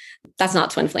intro. That's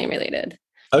not twin flame related.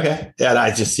 Okay. Yeah.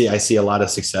 I see a lot of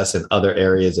success in other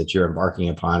areas that you're embarking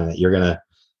upon and that you're going to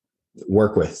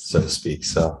work with, so to speak.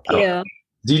 So yeah.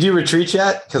 Do you do retreats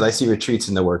yet? Because I see retreats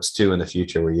in the works too in the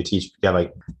future where you have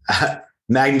like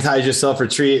magnetize yourself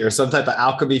retreat or some type of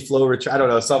alchemy flow retreat. I don't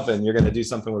know, something. You're going to do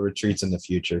something with retreats in the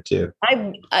future too.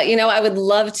 I would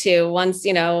love to once,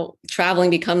 traveling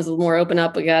becomes more open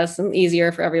up, I guess, and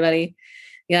easier for everybody.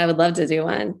 Yeah, I would love to do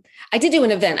one. I did do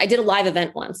an event. I did a live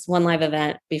event once, one live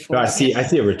event before. No, I see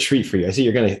a retreat for you. I see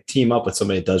you're going to team up with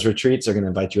somebody that does retreats. They're going to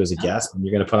invite you as a guest and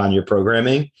you're going to put on your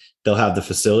programming. They'll have the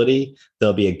facility.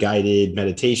 There'll be a guided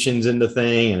meditations in the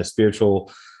thing and a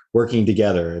spiritual working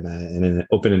together in an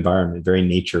open environment, very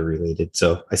nature related.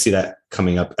 So I see that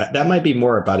coming up. That might be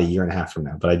more about a year and a half from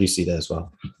now, but I do see that as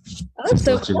well. Oh, that's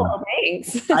so cool.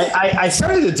 Thanks. I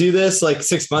started to do this like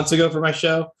 6 months ago for my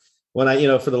show. When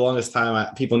for the longest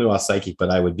time, people knew I was psychic, but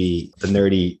I would be the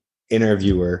nerdy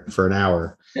interviewer for an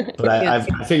hour. But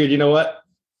I figured, you know what?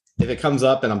 If it comes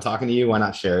up and I'm talking to you, why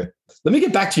not share it? Let me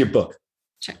get back to your book.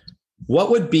 Sure. What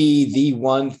would be the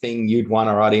one thing you'd want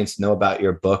our audience to know about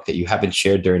your book that you haven't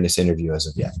shared during this interview as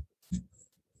of yet?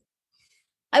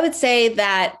 I would say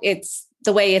that it's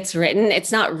the way it's written.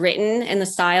 It's not written in the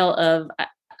style of,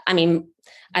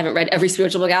 I haven't read every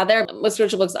spiritual book out there. Most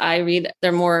spiritual books I read,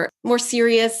 they're more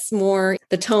serious,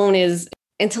 the tone is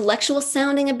intellectual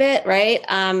sounding a bit, right?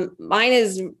 Mine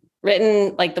is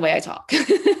written like the way I talk.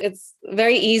 It's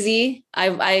very easy.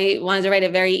 I wanted to write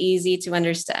it very easy to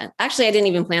understand. Actually, I didn't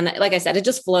even plan that. Like I said, it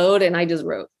just flowed and I just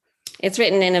wrote. It's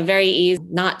written in a very easy,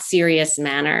 not serious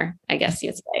manner, I guess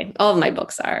you'd say. All of my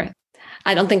books are.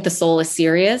 I don't think the soul is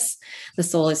serious. The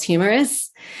soul is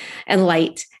humorous and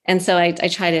light. And so I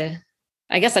try to,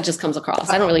 I guess that just comes across.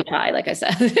 I don't really try, like I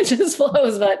said, it just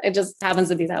flows, but it just happens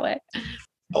to be that way.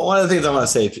 One of the things I want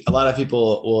to say, a lot of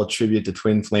people will attribute the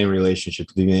twin flame relationship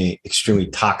to being extremely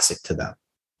toxic to them.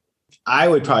 I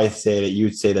would probably say that you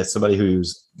would say that somebody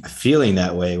who's feeling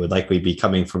that way would likely be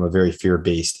coming from a very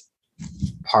fear-based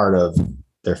part of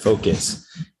their focus.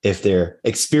 If they're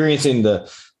experiencing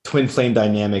the twin flame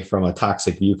dynamic from a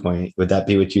toxic viewpoint, would that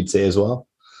be what you'd say as well?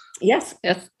 Yes,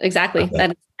 exactly. Okay.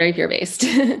 That is very fear-based.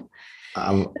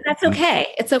 That's okay.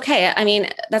 It's okay.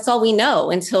 That's all we know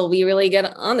until we really get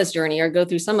on this journey or go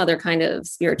through some other kind of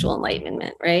spiritual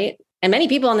enlightenment, right? And many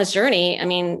people on this journey,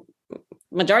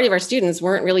 majority of our students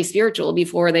weren't really spiritual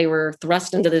before they were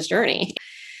thrust into this journey.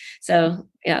 So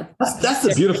yeah. That's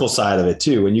the beautiful side of it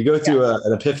too. When you go through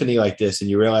an epiphany like this and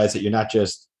you realize that you're not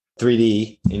just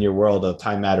 3D in your world of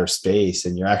time, matter, space,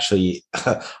 and you're actually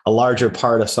a larger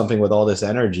part of something with all this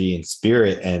energy and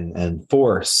spirit and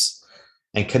force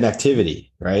and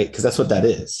connectivity, right? Because that's what that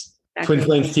is. Exactly. Twin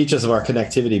flames teach us of our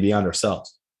connectivity beyond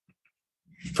ourselves.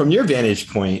 From your vantage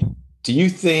point, do you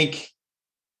think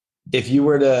if you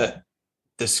were to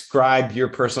describe your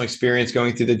personal experience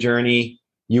going through the journey,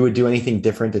 you would do anything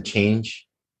different to change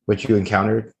what you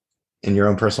encountered in your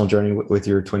own personal journey with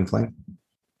your twin flame?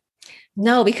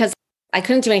 No, because I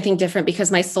couldn't do anything different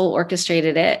because my soul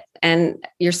orchestrated it, and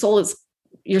your soul is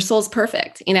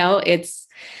perfect. You know,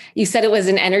 you said it was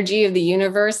an energy of the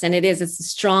universe, and it's the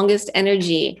strongest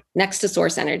energy next to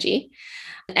source energy,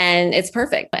 and it's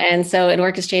perfect. And so it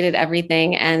orchestrated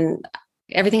everything, and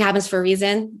everything happens for a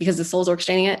reason because the soul's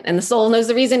orchestrating it, and the soul knows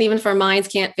the reason, even if our minds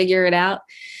can't figure it out.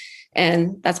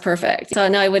 And that's perfect. So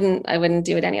no, I wouldn't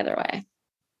do it any other way.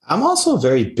 I'm also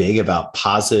very big about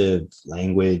positive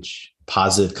language,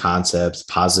 positive concepts,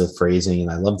 positive phrasing. And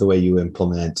I love the way you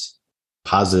implement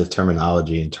positive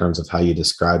terminology in terms of how you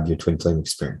describe your twin flame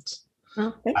experience.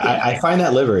 Oh, thank you. I find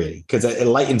that liberating because it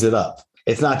lightens it up.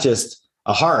 It's not just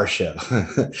a horror show.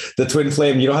 The twin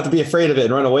flame, you don't have to be afraid of it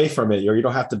and run away from it, or you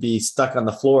don't have to be stuck on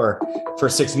the floor for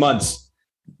 6 months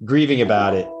grieving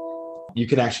about it. You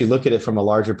can actually look at it from a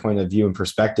larger point of view and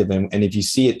perspective. And if you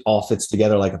see it all fits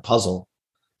together like a puzzle,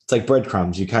 it's like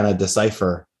breadcrumbs. You kind of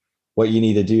decipher what you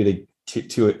need to do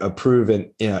to approve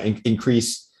and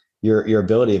increase your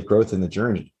ability of growth in the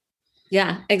journey.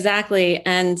 Yeah, exactly.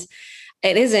 And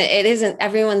it isn't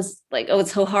everyone's like, oh,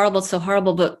 it's so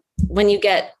horrible. But when you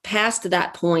get past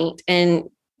that point and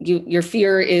your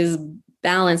fear is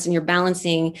balanced and you're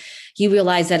balancing, you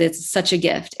realize that it's such a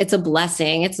gift. It's a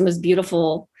blessing. It's the most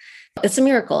beautiful. It's a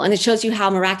miracle. And it shows you how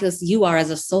miraculous you are as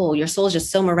a soul. Your soul is just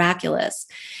so miraculous.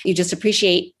 You just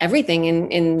appreciate everything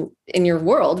in your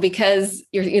world because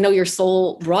your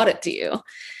soul brought it to you.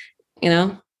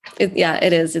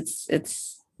 It is.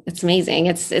 It's amazing.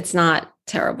 It's not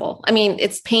terrible. I mean,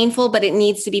 it's painful, but it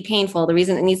needs to be painful. The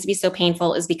reason it needs to be so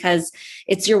painful is because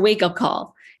it's your wake-up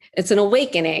call. It's an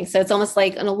awakening. So it's almost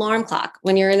like an alarm clock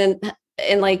when you're in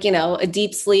a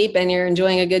deep sleep and you're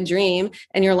enjoying a good dream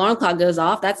and your alarm clock goes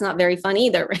off. That's not very fun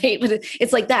either, right? But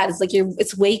it's like that. It's like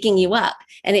it's waking you up,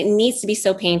 and it needs to be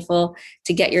so painful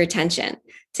to get your attention,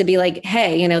 to be like,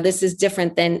 hey, this is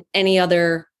different than any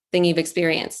other thing you've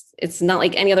experienced. It's not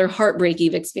like any other heartbreak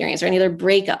you've experienced or any other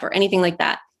breakup or anything like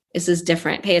that. This is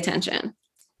different. Pay attention.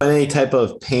 Any type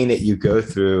of pain that you go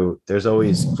through, there's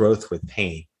always growth with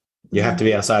pain. You have to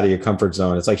be outside of your comfort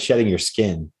zone. It's like shedding your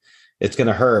skin. It's going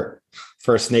to hurt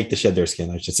for a snake to shed their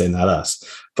skin. I should say, not us.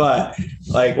 But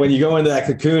like when you go into that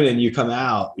cocoon and you come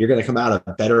out, you're going to come out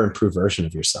a better, improved version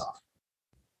of yourself.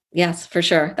 Yes, for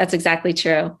sure. That's exactly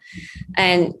true.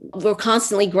 And we're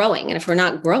constantly growing. And if we're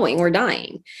not growing, we're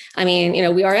dying. I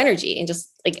mean, we are energy, and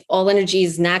just like all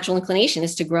energy's natural inclination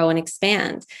is to grow and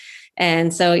expand.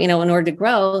 And so, in order to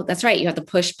grow, that's right. You have to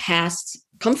push past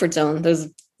comfort zone, those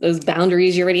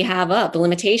boundaries you already have up, the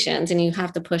limitations, and you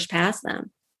have to push past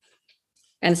them.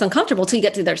 And it's uncomfortable till you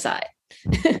get to their side.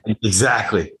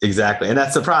 Exactly. And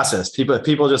that's the process.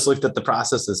 People just looked at the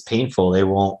process as painful. They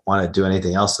won't want to do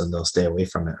anything else, and they'll stay away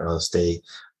from it, or they'll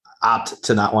opt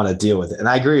to not want to deal with it. And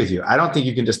I agree with you. I don't think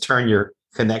you can just turn your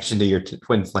connection to your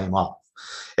twin flame off.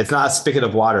 It's not a spigot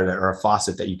of water or a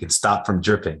faucet that you can stop from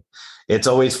dripping. It's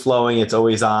always flowing. It's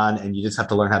always on. And you just have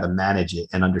to learn how to manage it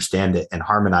and understand it and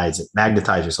harmonize it,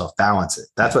 magnetize yourself, balance it.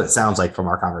 That's what it sounds like from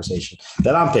our conversation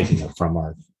that I'm thinking of from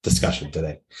our discussion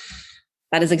today.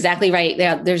 That is exactly right.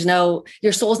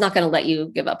 Your soul's not going to let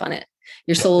you give up on it.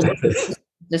 Your soul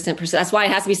distant person. That's why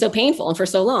it has to be so painful and for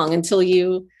so long until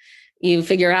you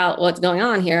figure out what's going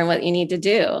on here and what you need to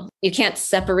do. You can't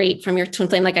separate from your twin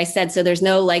flame, like I said. So there's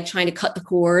no like trying to cut the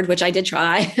cord, which I did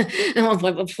try at one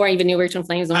point before I even knew we were twin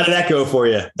flames. How did that go for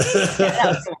you?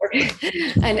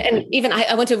 And even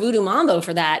I went to Voodoo Mambo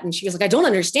for that. And she was like, I don't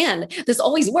understand. This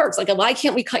always works. Like, why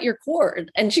can't we cut your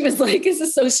cord? And she was like, this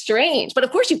is so strange. But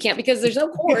of course you can't, because there's no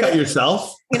cord. You cut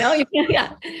yourself. You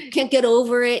can't get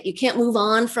over it. You can't move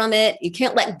on from it. You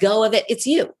can't let go of it. It's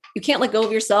you. You can't let go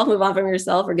of yourself, move on from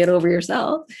yourself, or get over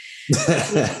yourself.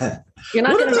 You're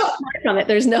not going to run from it.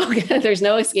 There's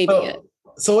no escaping it.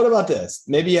 So what about this?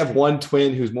 Maybe you have one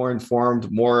twin who's more informed,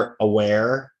 more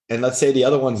aware, and let's say the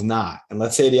other one's not. And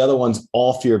let's say the other one's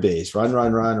all fear-based, run,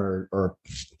 or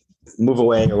move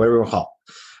away, or whatever we'll call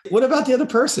it. What about the other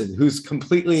person who's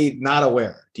completely not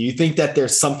aware? Do you think that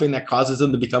there's something that causes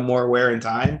them to become more aware in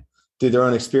time through their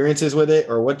own experiences with it?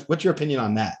 Or what's your opinion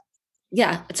on that?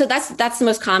 Yeah. So that's the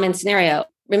most common scenario.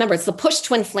 remember, it's the push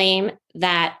twin flame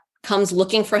that comes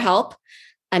looking for help.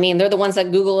 I mean, they're the ones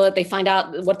that Google it. They find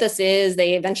out what this is.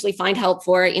 They eventually find help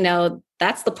for it.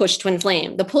 That's the push twin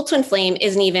flame. The pull twin flame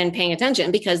isn't even paying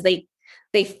attention because they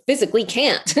physically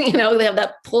can't, they have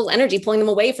that pull energy pulling them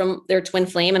away from their twin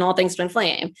flame and all things twin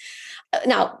flame.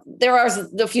 Now, there are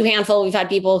a few handful. We've had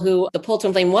people who the pull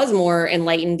twin flame was more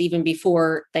enlightened even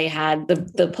before they had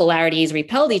the polarities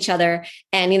repelled each other.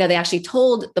 And, they actually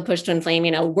told the push twin flame,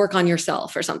 work on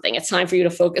yourself or something. It's time for you to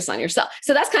focus on yourself.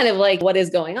 So that's kind of like what is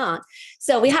going on.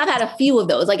 So we have had a few of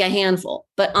those, like a handful.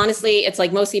 But honestly, it's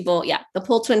like most people, the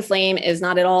pull twin flame is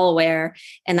not at all aware.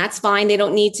 And that's fine. They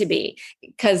don't need to be,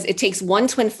 because it takes one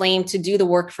twin flame to do the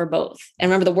work for both. And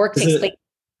remember, the work takes place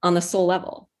on the soul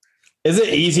level. Is it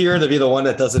easier to be the one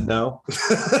that doesn't know?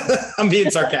 I'm being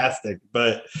sarcastic,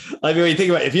 but when you think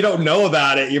about it, if you don't know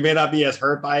about it, you may not be as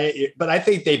hurt by it. But I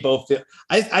think they both feel,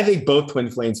 I think both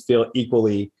twin flames feel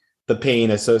equally the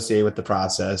pain associated with the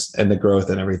process and the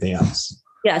growth and everything else.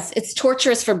 Yes, it's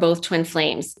torturous for both twin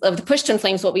flames. Of the push twin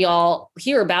flames, what we all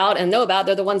hear about and know about,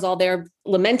 they're the ones all there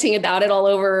lamenting about it all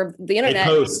over the internet.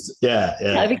 They post.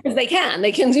 Yeah. Because they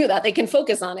can do that. They can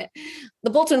focus on it. The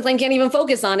bull twin flame can't even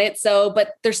focus on it.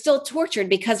 But they're still tortured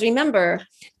because remember,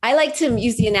 I like to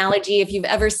use the analogy. If you've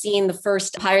ever seen the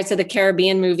first Pirates of the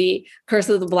Caribbean movie, Curse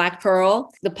of the Black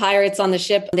Pearl, the pirates on the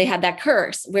ship, they had that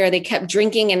curse where they kept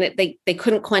drinking and they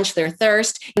couldn't quench their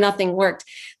thirst. Nothing worked.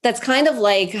 That's kind of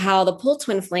like how the pull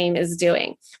twin flame is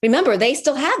doing. Remember, they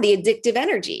still have the addictive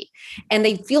energy and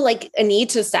they feel like a need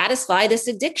to satisfy this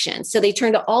addiction. So they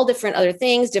turn to all different other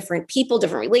things, different people,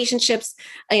 different relationships,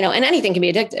 and anything can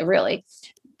be addictive, really.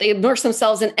 They immerse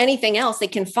themselves in anything else they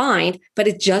can find, but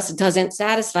it just doesn't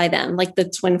satisfy them like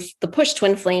the push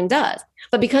twin flame does.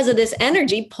 But because of this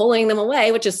energy pulling them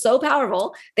away, which is so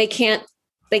powerful, they can't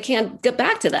get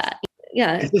back to that.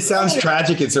 Yeah. It just sounds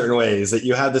tragic in certain ways that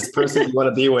you have this person you want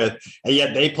to be with, and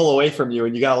yet they pull away from you,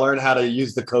 and you got to learn how to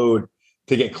use the code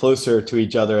to get closer to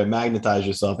each other and magnetize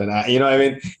yourself. And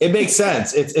it makes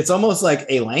sense. It's almost like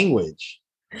a language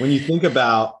when you think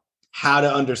about how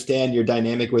to understand your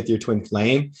dynamic with your twin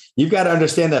flame. You've got to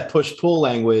understand that push-pull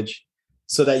language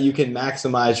so that you can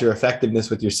maximize your effectiveness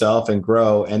with yourself and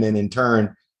grow. And then in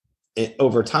turn,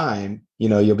 over time,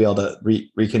 you'll be able to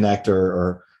reconnect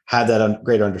or have that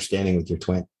greater understanding with your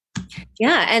twin.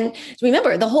 Yeah. And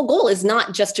remember, the whole goal is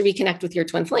not just to reconnect with your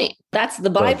twin flame. That's the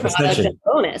byproduct and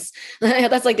bonus.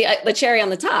 That's like the cherry on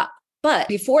the top. But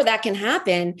before that can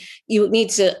happen, you need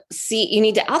to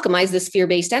alchemize this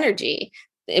fear-based energy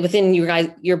within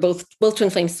your both twin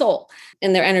flame soul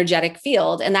in their energetic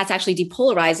field. And that's actually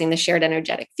depolarizing the shared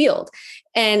energetic field.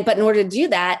 But in order to do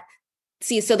that,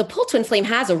 so the pull twin flame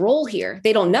has a role here.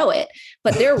 They don't know it,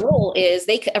 but their role is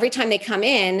every time they come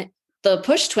in, the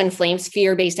push twin flame's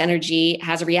fear-based energy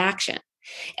has a reaction.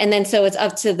 And then so it's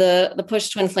up to the push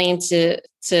twin flame to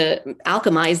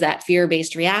alchemize that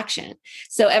fear-based reaction.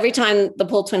 So every time the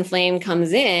pull twin flame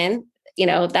comes in,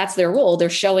 that's their role. They're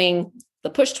showing the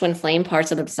push twin flame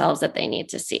parts of themselves that they need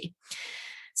to see.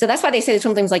 So that's why they say the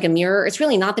twin flame is like a mirror. It's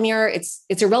really not the mirror. It's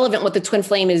irrelevant what the twin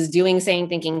flame is doing, saying,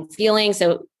 thinking, feeling.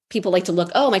 So people like to look,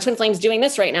 oh, my twin flame's doing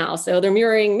this right now, so they're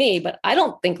mirroring me, but I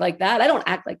don't think like that. I don't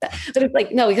act like that. But it's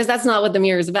like, no, because that's not what the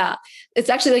mirror is about. It's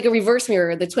actually like a reverse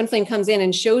mirror. The twin flame comes in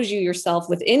and shows you yourself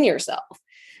within yourself,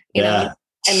 you know,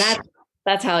 and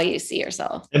that's how you see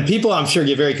yourself. And people, I'm sure,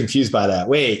 get very confused by that.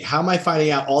 Wait, how am I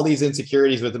finding out all these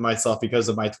insecurities within myself because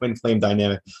of my twin flame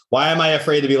dynamic? Why am I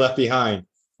afraid to be left behind?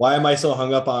 Why am I so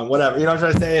hung up on whatever? You know what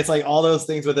I'm trying to say? It's like all those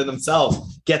things within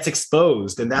themselves gets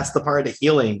exposed. And that's the part of the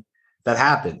healing that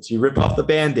happens. You rip off the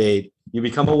Band-Aid, you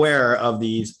become aware of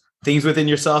these things within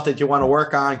yourself that you want to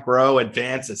work on, grow,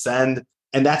 advance, ascend.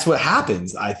 And that's what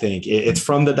happens, I think. It's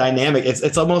from the dynamic.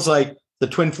 It's almost like the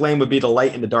twin flame would be the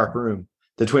light in the dark room.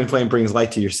 The twin flame brings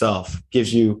light to yourself,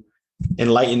 gives you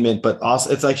enlightenment, but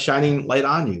also it's like shining light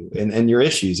on you and your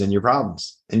issues and your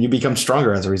problems. And you become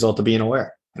stronger as a result of being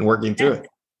aware and working through it.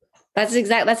 That's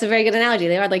a very good analogy.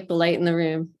 They are like the light in the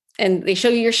room. And they show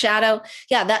you your shadow.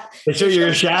 Yeah, they show you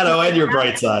your shadow and your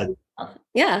bright side.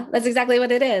 Yeah, that's exactly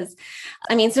what it is.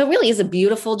 I mean, so it really is a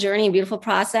beautiful journey, a beautiful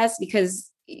process,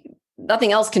 because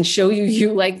nothing else can show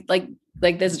you like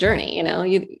this journey, you know.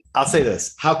 I'll say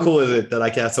this. How cool is it that I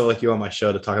can have someone like you on my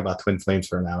show to talk about twin flames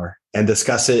for an hour and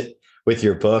discuss it with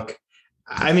your book?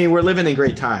 I mean, we're living in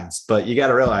great times, but you got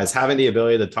to realize having the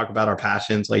ability to talk about our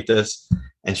passions like this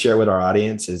and share with our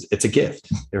audience it's a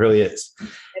gift. It really is.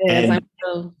 It is.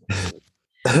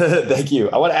 Thank you.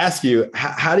 I want to ask you,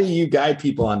 how do you guide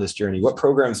people on this journey? What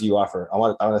programs do you offer? I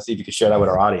want to see if you could share that with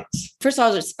our audience. First of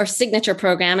all, our signature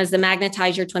program is the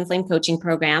Magnetize Your Twin Flame coaching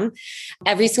program.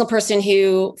 Every single person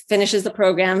who finishes the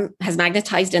program has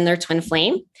magnetized in their twin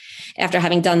flame after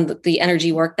having done the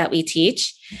energy work that we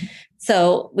teach.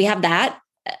 So we have that.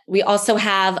 We also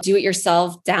have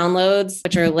do-it-yourself downloads,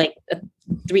 which are like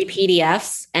 3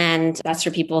 PDFs. And that's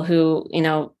for people who,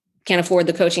 can't afford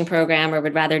the coaching program or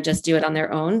would rather just do it on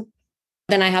their own.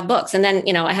 Then I have books. And then,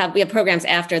 we have programs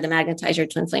after the Magnetize Your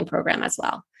Twin Flame program as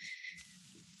well.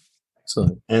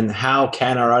 Excellent. And how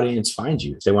can our audience find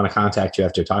you? If they want to contact you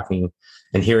after talking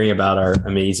and hearing about our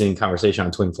amazing conversation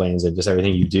on twin flames and just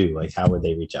everything you do, like how would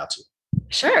they reach out to you?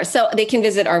 Sure. So they can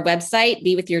visit our website,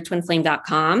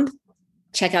 bewithyourtwinflame.com.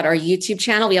 Check out our YouTube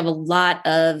channel. We have a lot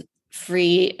of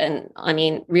free and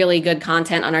really good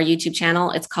content on our YouTube channel.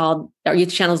 Our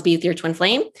YouTube channel is Be With Your Twin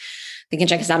Flame. They can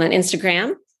check us out on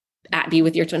Instagram at Be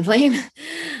With Your Twin Flame.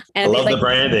 And I love the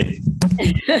branding.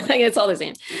 It's all the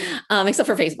same, except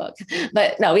for Facebook.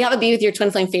 But no, we have a Be With Your Twin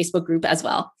Flame Facebook group as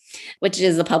well, which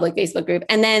is a public Facebook group.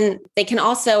 And then they can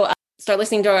also start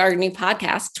listening to our new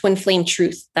podcast, Twin Flame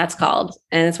Truth, that's called.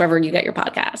 And it's wherever you get your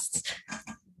podcasts.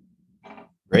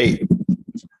 Great.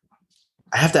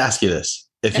 I have to ask you this.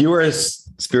 If you were a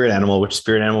spirit animal, which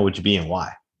spirit animal would you be and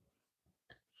why?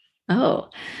 Oh,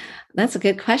 that's a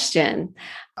good question.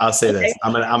 I'll say this.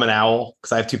 I'm an owl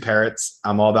because I have 2 parrots.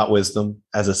 I'm all about wisdom.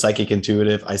 As a psychic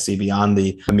intuitive, I see beyond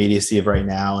the immediacy of right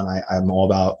now. And I'm all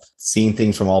about seeing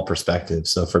things from all perspectives.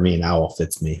 So for me, an owl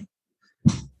fits me.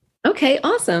 Okay,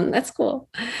 awesome. That's cool.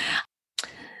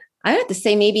 I have to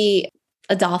say maybe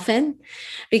a dolphin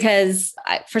because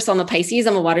first of all, I'm a Pisces.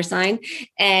 I'm a water sign.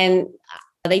 And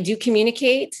they do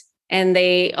communicate and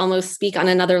they almost speak on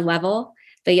another level,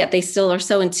 but yet they still are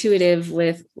so intuitive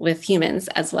with humans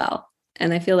as well.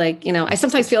 And I feel like, I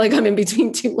sometimes feel like I'm in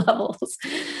between 2 levels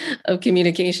of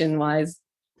communication wise.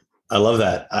 I love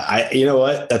that. You know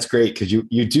what? That's great. Cause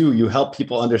you help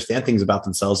people understand things about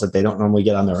themselves that they don't normally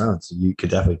get on their own. So you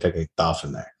could definitely pick a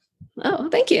dolphin there. Oh,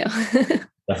 thank you.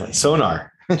 Definitely.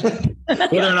 Sonar. Whether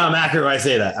or not I'm accurate when I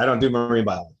say that, I don't do marine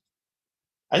biology.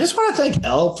 I just want to thank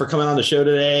Elle for coming on the show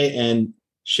today and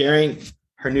sharing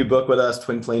her new book with us,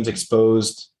 Twin Flames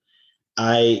Exposed.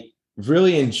 I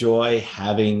really enjoy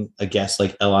having a guest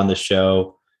like Elle on the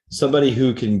show, somebody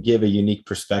who can give a unique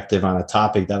perspective on a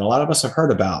topic that a lot of us have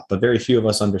heard about, but very few of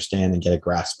us understand and get a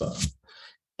grasp of.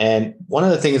 And one of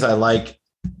the things I like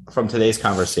from today's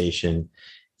conversation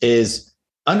is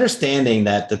understanding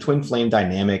that the twin flame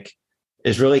dynamic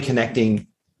is really connecting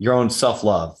your own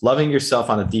self-love, loving yourself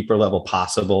on a deeper level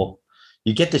possible.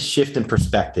 You get this shift in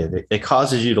perspective. It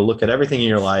causes you to look at everything in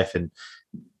your life and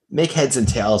make heads and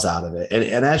tails out of it.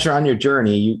 And as you're on your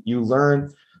journey, you learn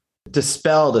to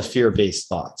dispel the fear-based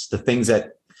thoughts, the things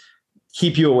that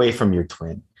keep you away from your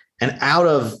twin. And out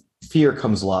of fear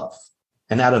comes love.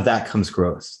 And out of that comes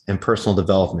growth and personal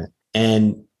development.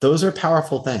 And those are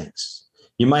powerful things.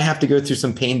 You might have to go through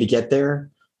some pain to get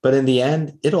there, but in the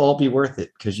end, it'll all be worth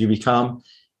it because you become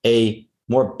a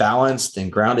more balanced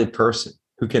and grounded person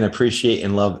who can appreciate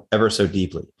and love ever so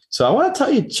deeply. So I want to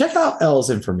tell you, check out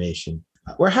Elle's information.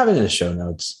 We're having it in the show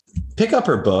notes. Pick up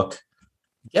her book,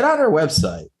 get on her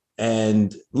website,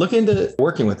 and look into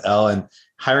working with Elle and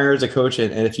hiring her as a coach.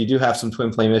 And if you do have some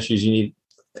twin flame issues you need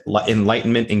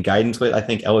enlightenment and guidance with, I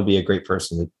think Elle would be a great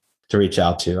person to reach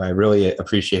out to. I really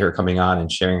appreciate her coming on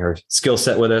and sharing her skill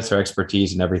set with us, her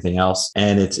expertise and everything else.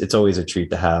 And it's always a treat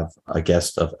to have a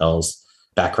guest of Elle's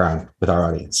background with our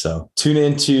audience. So tune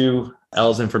into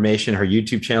Elle's information, her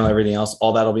YouTube channel, everything else,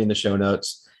 all that'll be in the show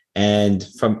notes. And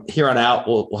from here on out,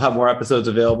 we'll have more episodes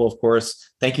available, of course.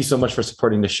 Thank you so much for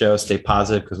supporting the show. Stay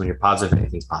positive because when you're positive,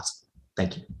 anything's possible.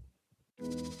 Thank you.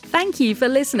 Thank you for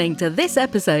listening to this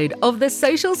episode of the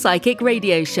Social Psychic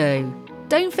Radio Show.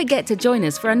 Don't forget to join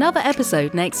us for another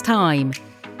episode next time.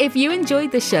 If you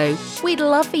enjoyed the show, we'd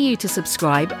love for you to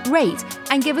subscribe, rate,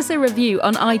 and give us a review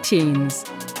on iTunes.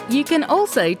 You can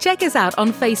also check us out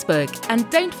on Facebook, and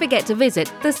don't forget to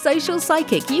visit the Social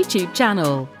Psychic YouTube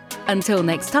channel. Until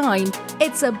next time,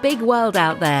 it's a big world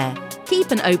out there.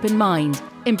 Keep an open mind,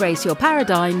 embrace your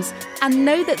paradigms, and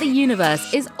know that the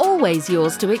universe is always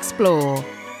yours to explore.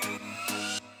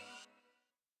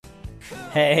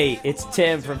 Hey, it's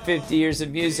Tim from 50 Years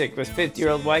of Music with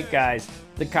 50-Year-Old White Guys,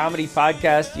 the comedy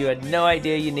podcast you had no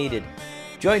idea you needed.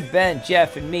 Join Ben,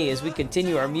 Jeff, and me as we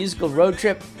continue our musical road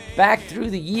trip back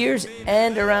through the years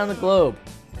and around the globe.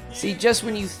 See, just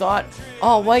when you thought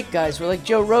all white guys were like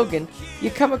Joe Rogan, you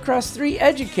come across 3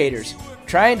 educators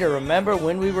trying to remember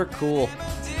when we were cool.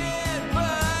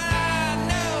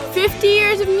 50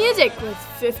 Years of Music with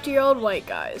 50-Year-Old White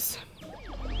Guys.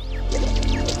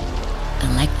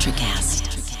 Electricast.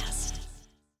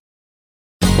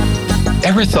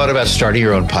 Ever thought about starting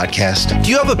your own podcast? Do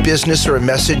you have a business or a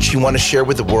message you want to share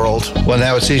with the world? Well,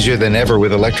 now it's easier than ever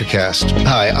with Electricast.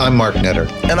 Hi, I'm Mark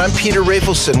Netter. And I'm Peter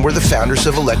Rafelson. We're the founders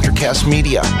of Electricast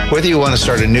Media. Whether you want to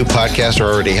start a new podcast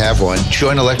or already have one,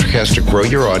 join Electricast to grow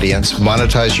your audience,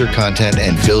 monetize your content,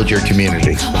 and build your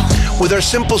community. With our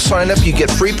simple sign-up, you get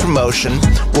free promotion,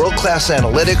 world-class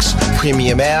analytics,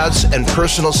 premium ads, and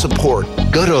personal support.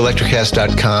 Go to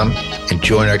electricast.com and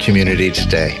join our community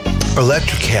today.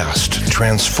 Electricast.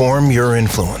 Transform your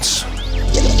influence.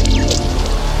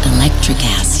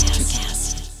 Electricast.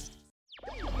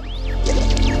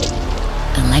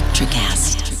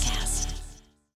 Electricast.